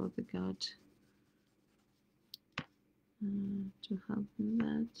universe or the God to help me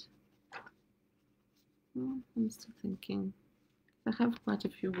that? I'm still thinking. I have quite a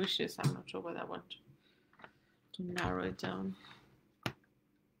few wishes. I'm not sure whether I want to narrow it down.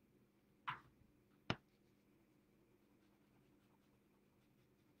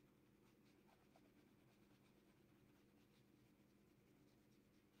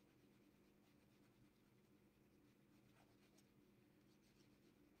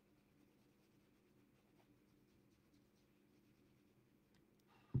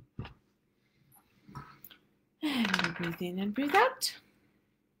 And breathe in and breathe out.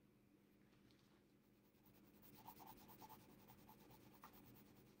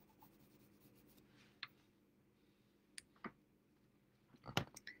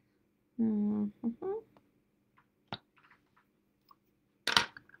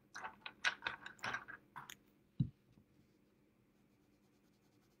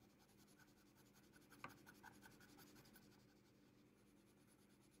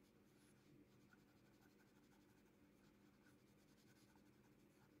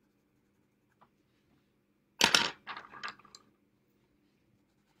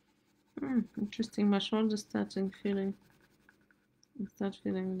 Interesting. My shoulder starting feeling. I start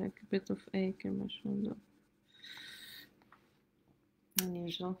feeling like a bit of ache in my shoulder.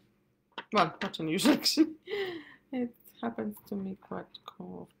 Unusual. Well, not unusual actually. It happens to me quite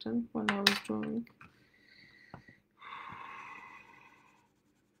often when I was drawing.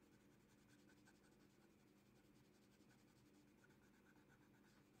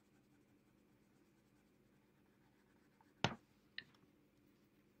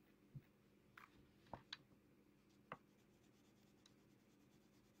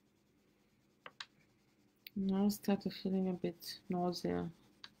 Now I started feeling a bit nausea.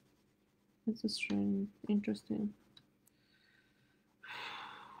 This is strange, interesting.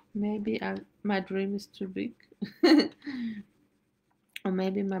 Maybe my dream is too big. Or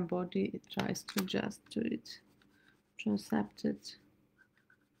maybe my body tries to adjust to it, to accept it.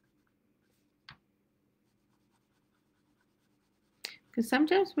 Because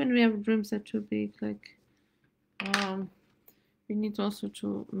sometimes when we have dreams that are too big, like we need also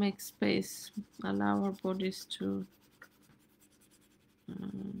to make space, allow our bodies to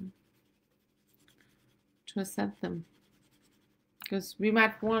accept them. Because we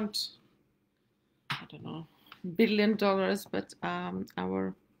might want, I don't know, $1 billion, but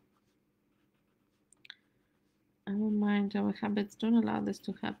our mind, our habits don't allow this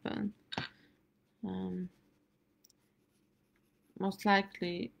to happen. Most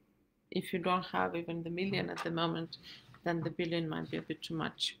likely, if you don't have even the million at the moment, then the billion might be a bit too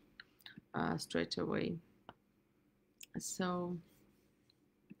much straight away. So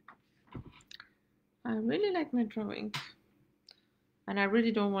I really like my drawing, and I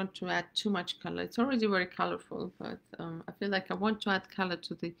really don't want to add too much color. It's already very colorful, but I feel like I want to add color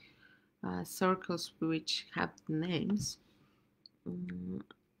to the circles which have names.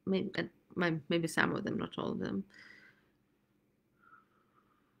 Maybe some of them, not all of them.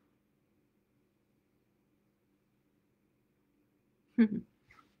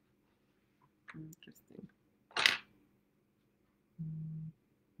 Interesting.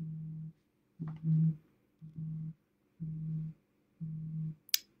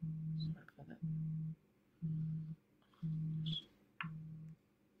 Sorry for that.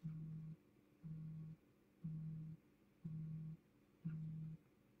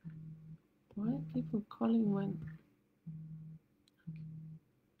 keep on calling when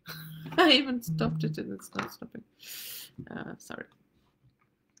I even stopped it and it's not stopping. Sorry.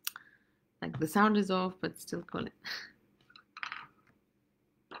 Like the sound is off, but still calling.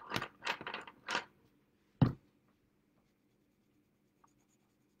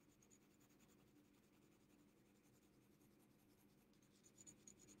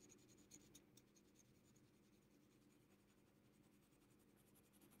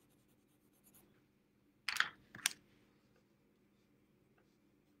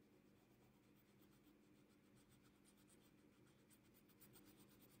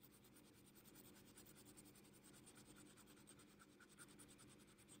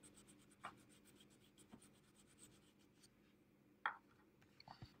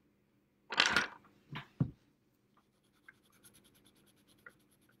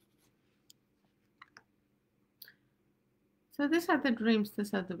 So these are the dreams,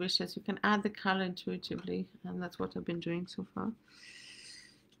 these are the wishes. You can add the color intuitively, and that's what I've been doing so far.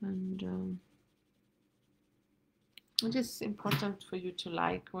 And it is important for you to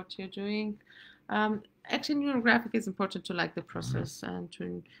like what you're doing. Actually, neurographic is important to like the process and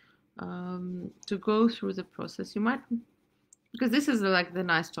to go through the process. You might, because this is like the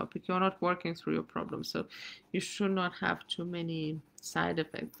nice topic. You're not working through your problem, so you should not have too many side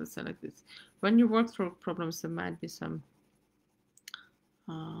effects. Let's say like this. When you work through problems, there might be some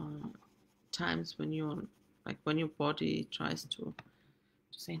times when you're like when your body tries to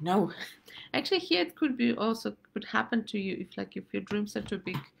say no. Actually, here it could be also could happen to you if your dreams are too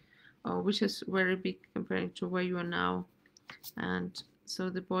big, which is very big comparing to where you are now, and so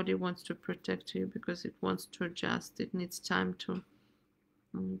the body wants to protect you because it wants to adjust. It needs time to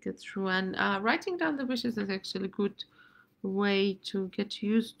get through. And writing down the wishes is actually a good way to get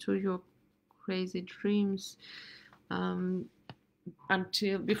used to your crazy dreams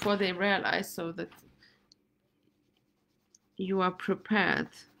until before they realize, so that you are prepared.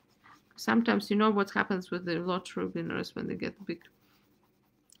 Sometimes you know what happens with the lottery winners when they get a big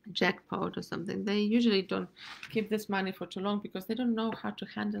jackpot or something. They usually don't keep this money for too long because they don't know how to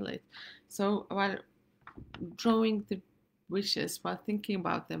handle it. So while drawing the wishes, while thinking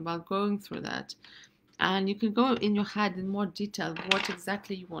about them, while going through that, and you can go in your head in more detail what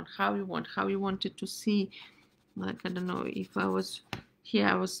exactly you want, how you want it to see. Like, I don't know, if I was here,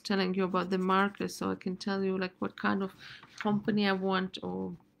 I was telling you about the markers, so I can tell you like what kind of company I want,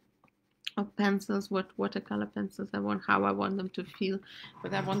 or pencils, what watercolor pencils I want, how I want them to feel,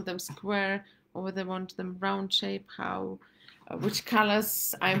 whether I want them square or whether I want them round shape, how which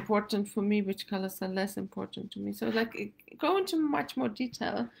colors are important for me, which colors are less important to me. So like go into much more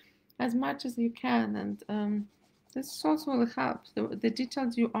detail as much as you can, and this also will help. The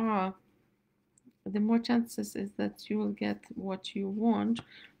detailed you are, the more chances is that you will get what you want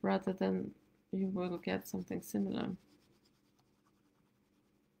rather than you will get something similar.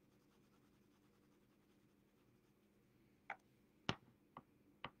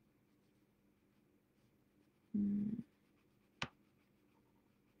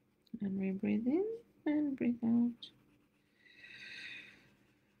 And we breathe in and breathe out.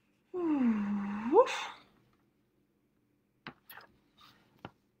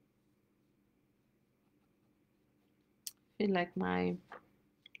 Feel like my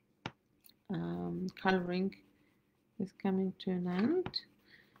coloring is coming to an end,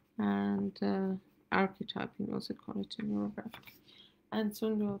 and archetyping, also call it neurographic. And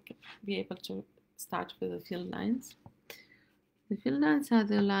soon we'll be able to start with the fill lines. The fill lines are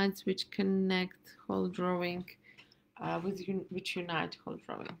the lines which connect whole drawing, which unite whole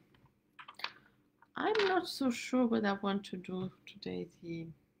drawing. I'm not so sure what I want to do today. The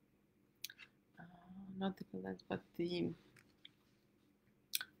not the fill lines, but the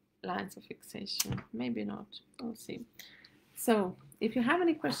lines of fixation. Maybe not. We'll see. So if you have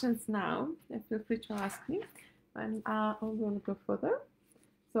any questions now, feel free to ask me, and I'm going to go further.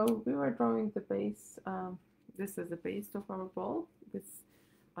 So we were drawing the base. This is the base of our ball.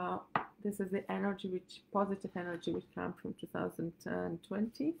 This is the energy, positive energy, which comes from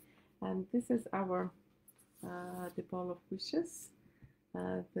 2020, and this is our the ball of wishes,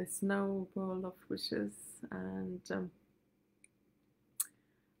 the snowball of wishes, and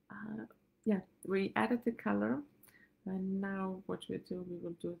yeah, we added the color, and now what we do, we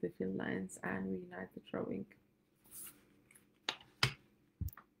will do the fill lines and we unite the drawing.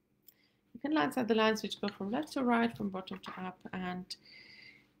 You can lines are the lines which go from left to right, from bottom to up, and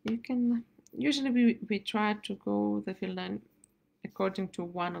you can usually we try to go the fill line according to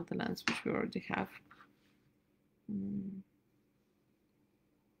one of the lines which we already have.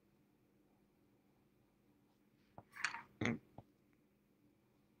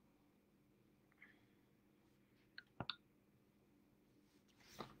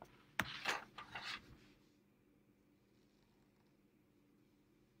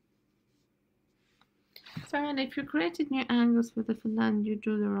 So, and if you created new angles with the fillet, you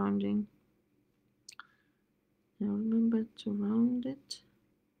do the rounding. Now remember to round it.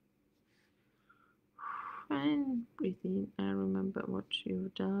 And breathe in and remember what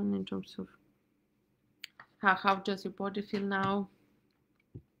you've done in terms of how does your body feel now.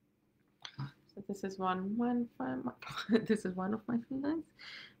 So this is this is one of my fillets,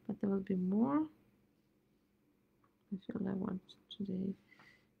 but there will be more. I feel I want today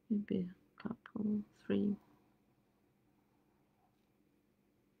maybe a couple, 3.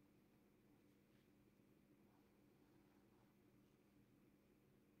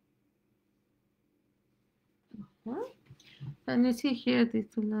 And you see here these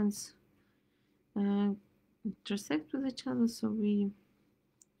two lines intersect with each other, so we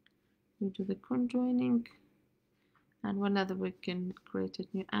do the conjoining, and whenever we can create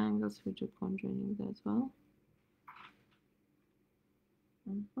new angles, we do conjoining there as well.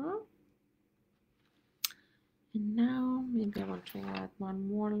 And now maybe I want to add one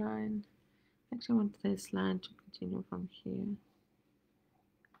more line. Actually, I want this line to continue from here.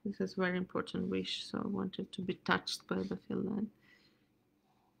 This is very important wish, so I want it to be touched by the fill line.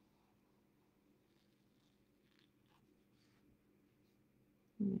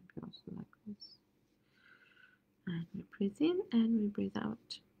 Maybe also like this. And we breathe in and we breathe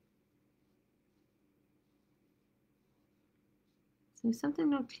out. So if something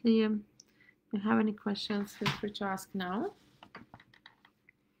not clear, if you have any questions, feel free to ask now.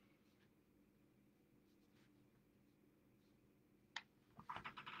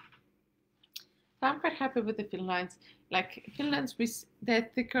 I'm quite happy with the fill lines. Like fill lines, they're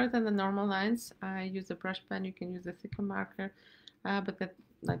thicker than the normal lines. I use a brush pen. You can use a thicker marker, but I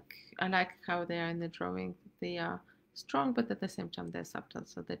like how they are in the drawing. They are strong, but at the same time they're subtle,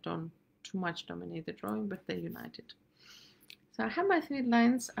 so they don't too much dominate the drawing, but they're united. So I have my 3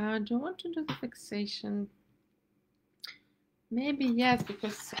 lines. Do I want to do the fixation? Maybe yes,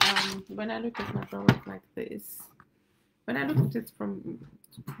 because when I look at my drawing like this, when I look at it from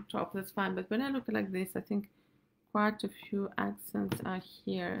top, that's fine, but when I look like this, I think quite a few accents are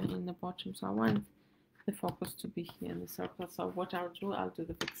here in the bottom, so I want the focus to be here in the circle. So what I'll do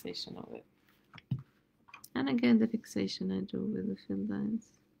the fixation of it. And again, the fixation I do with the fill lines.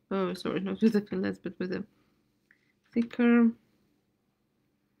 Oh, sorry, not with the fill lines, but with a thicker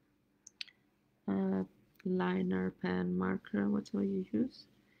liner, pen, marker, whatever you use.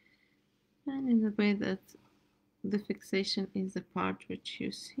 And in the way that the fixation is the part which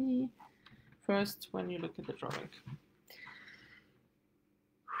you see first when you look at the drawing.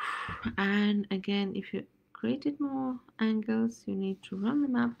 And again, if you created more angles, you need to run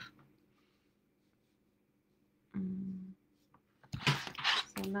them up.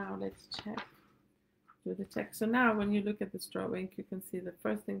 So now let's do the check. So now when you look at this drawing, you can see the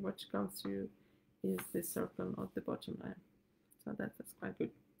first thing which comes to you is this circle of the bottom line. So that's quite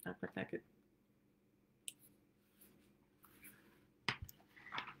good. I quite like it.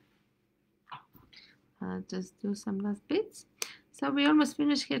 I'll just do some last bits. So we almost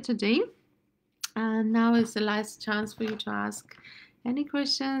finished here today. And now is the last chance for you to ask any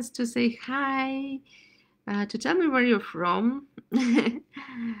questions, to say hi, to tell me where you're from,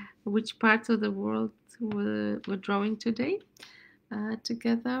 which parts of the world we're drawing today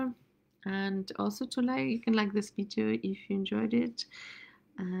together. And also to you can like this video if you enjoyed it.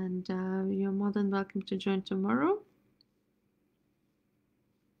 And you're more than welcome to join tomorrow.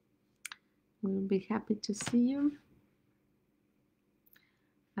 We'll be happy to see you.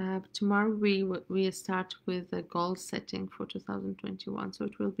 Tomorrow we start with a goal setting for 2021, so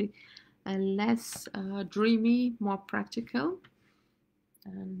it will be a less dreamy, more practical,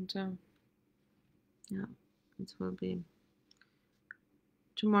 and yeah, it will be.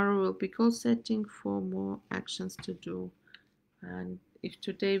 Tomorrow will be goal setting for more actions to do, and if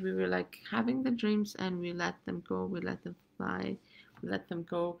today we were like having the dreams and we let them go, we let them fly, we let them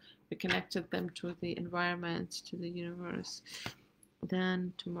go, we connected them to the environment, to the universe,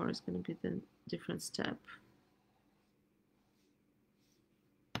 then tomorrow is going to be the different step.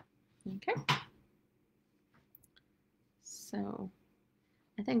 Okay, so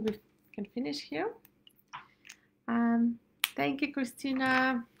I think we can finish here. Thank you,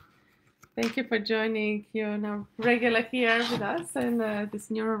 Christina. Thank you for joining. You're now regular here with us in this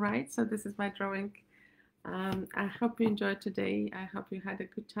NeuroRide. So this is my drawing. I hope you enjoyed today. I hope you had a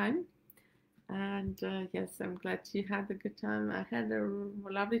good time. And yes, I'm glad you had a good time. I had a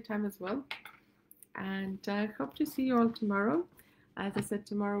lovely time as well. And I hope to see you all tomorrow. As I said,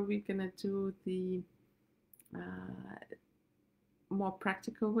 tomorrow we're going to do the more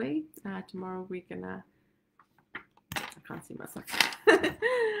practical way. Tomorrow we're going to, I can't see myself.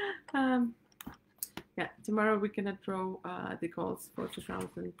 yeah, tomorrow we're gonna draw the goals for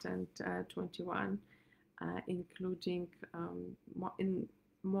 2021, including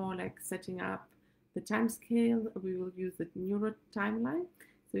more like setting up the time scale. We will use the Neuro timeline.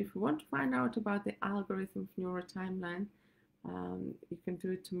 So if you want to find out about the algorithm of Neuro timeline, you can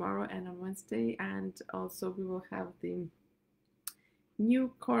do it tomorrow and on Wednesday. And also we will have the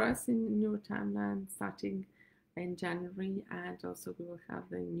new course in Neuro timeline starting in January, and also we will have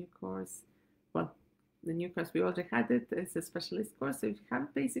the new course. Well, the new course, we already had it. It's a specialist course. So if you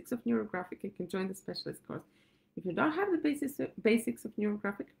have basics of neurographic, you can join the specialist course. If you don't have the basics of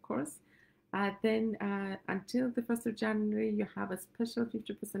neurographic course, then until the 1st of January, you have a special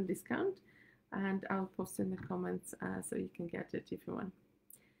 50% discount, and I'll post in the comments so you can get it if you want.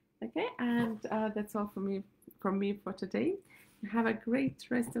 Okay, and that's all from me for today. Have a great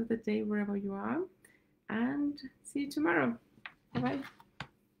rest of the day wherever you are, and see you tomorrow. Bye-bye.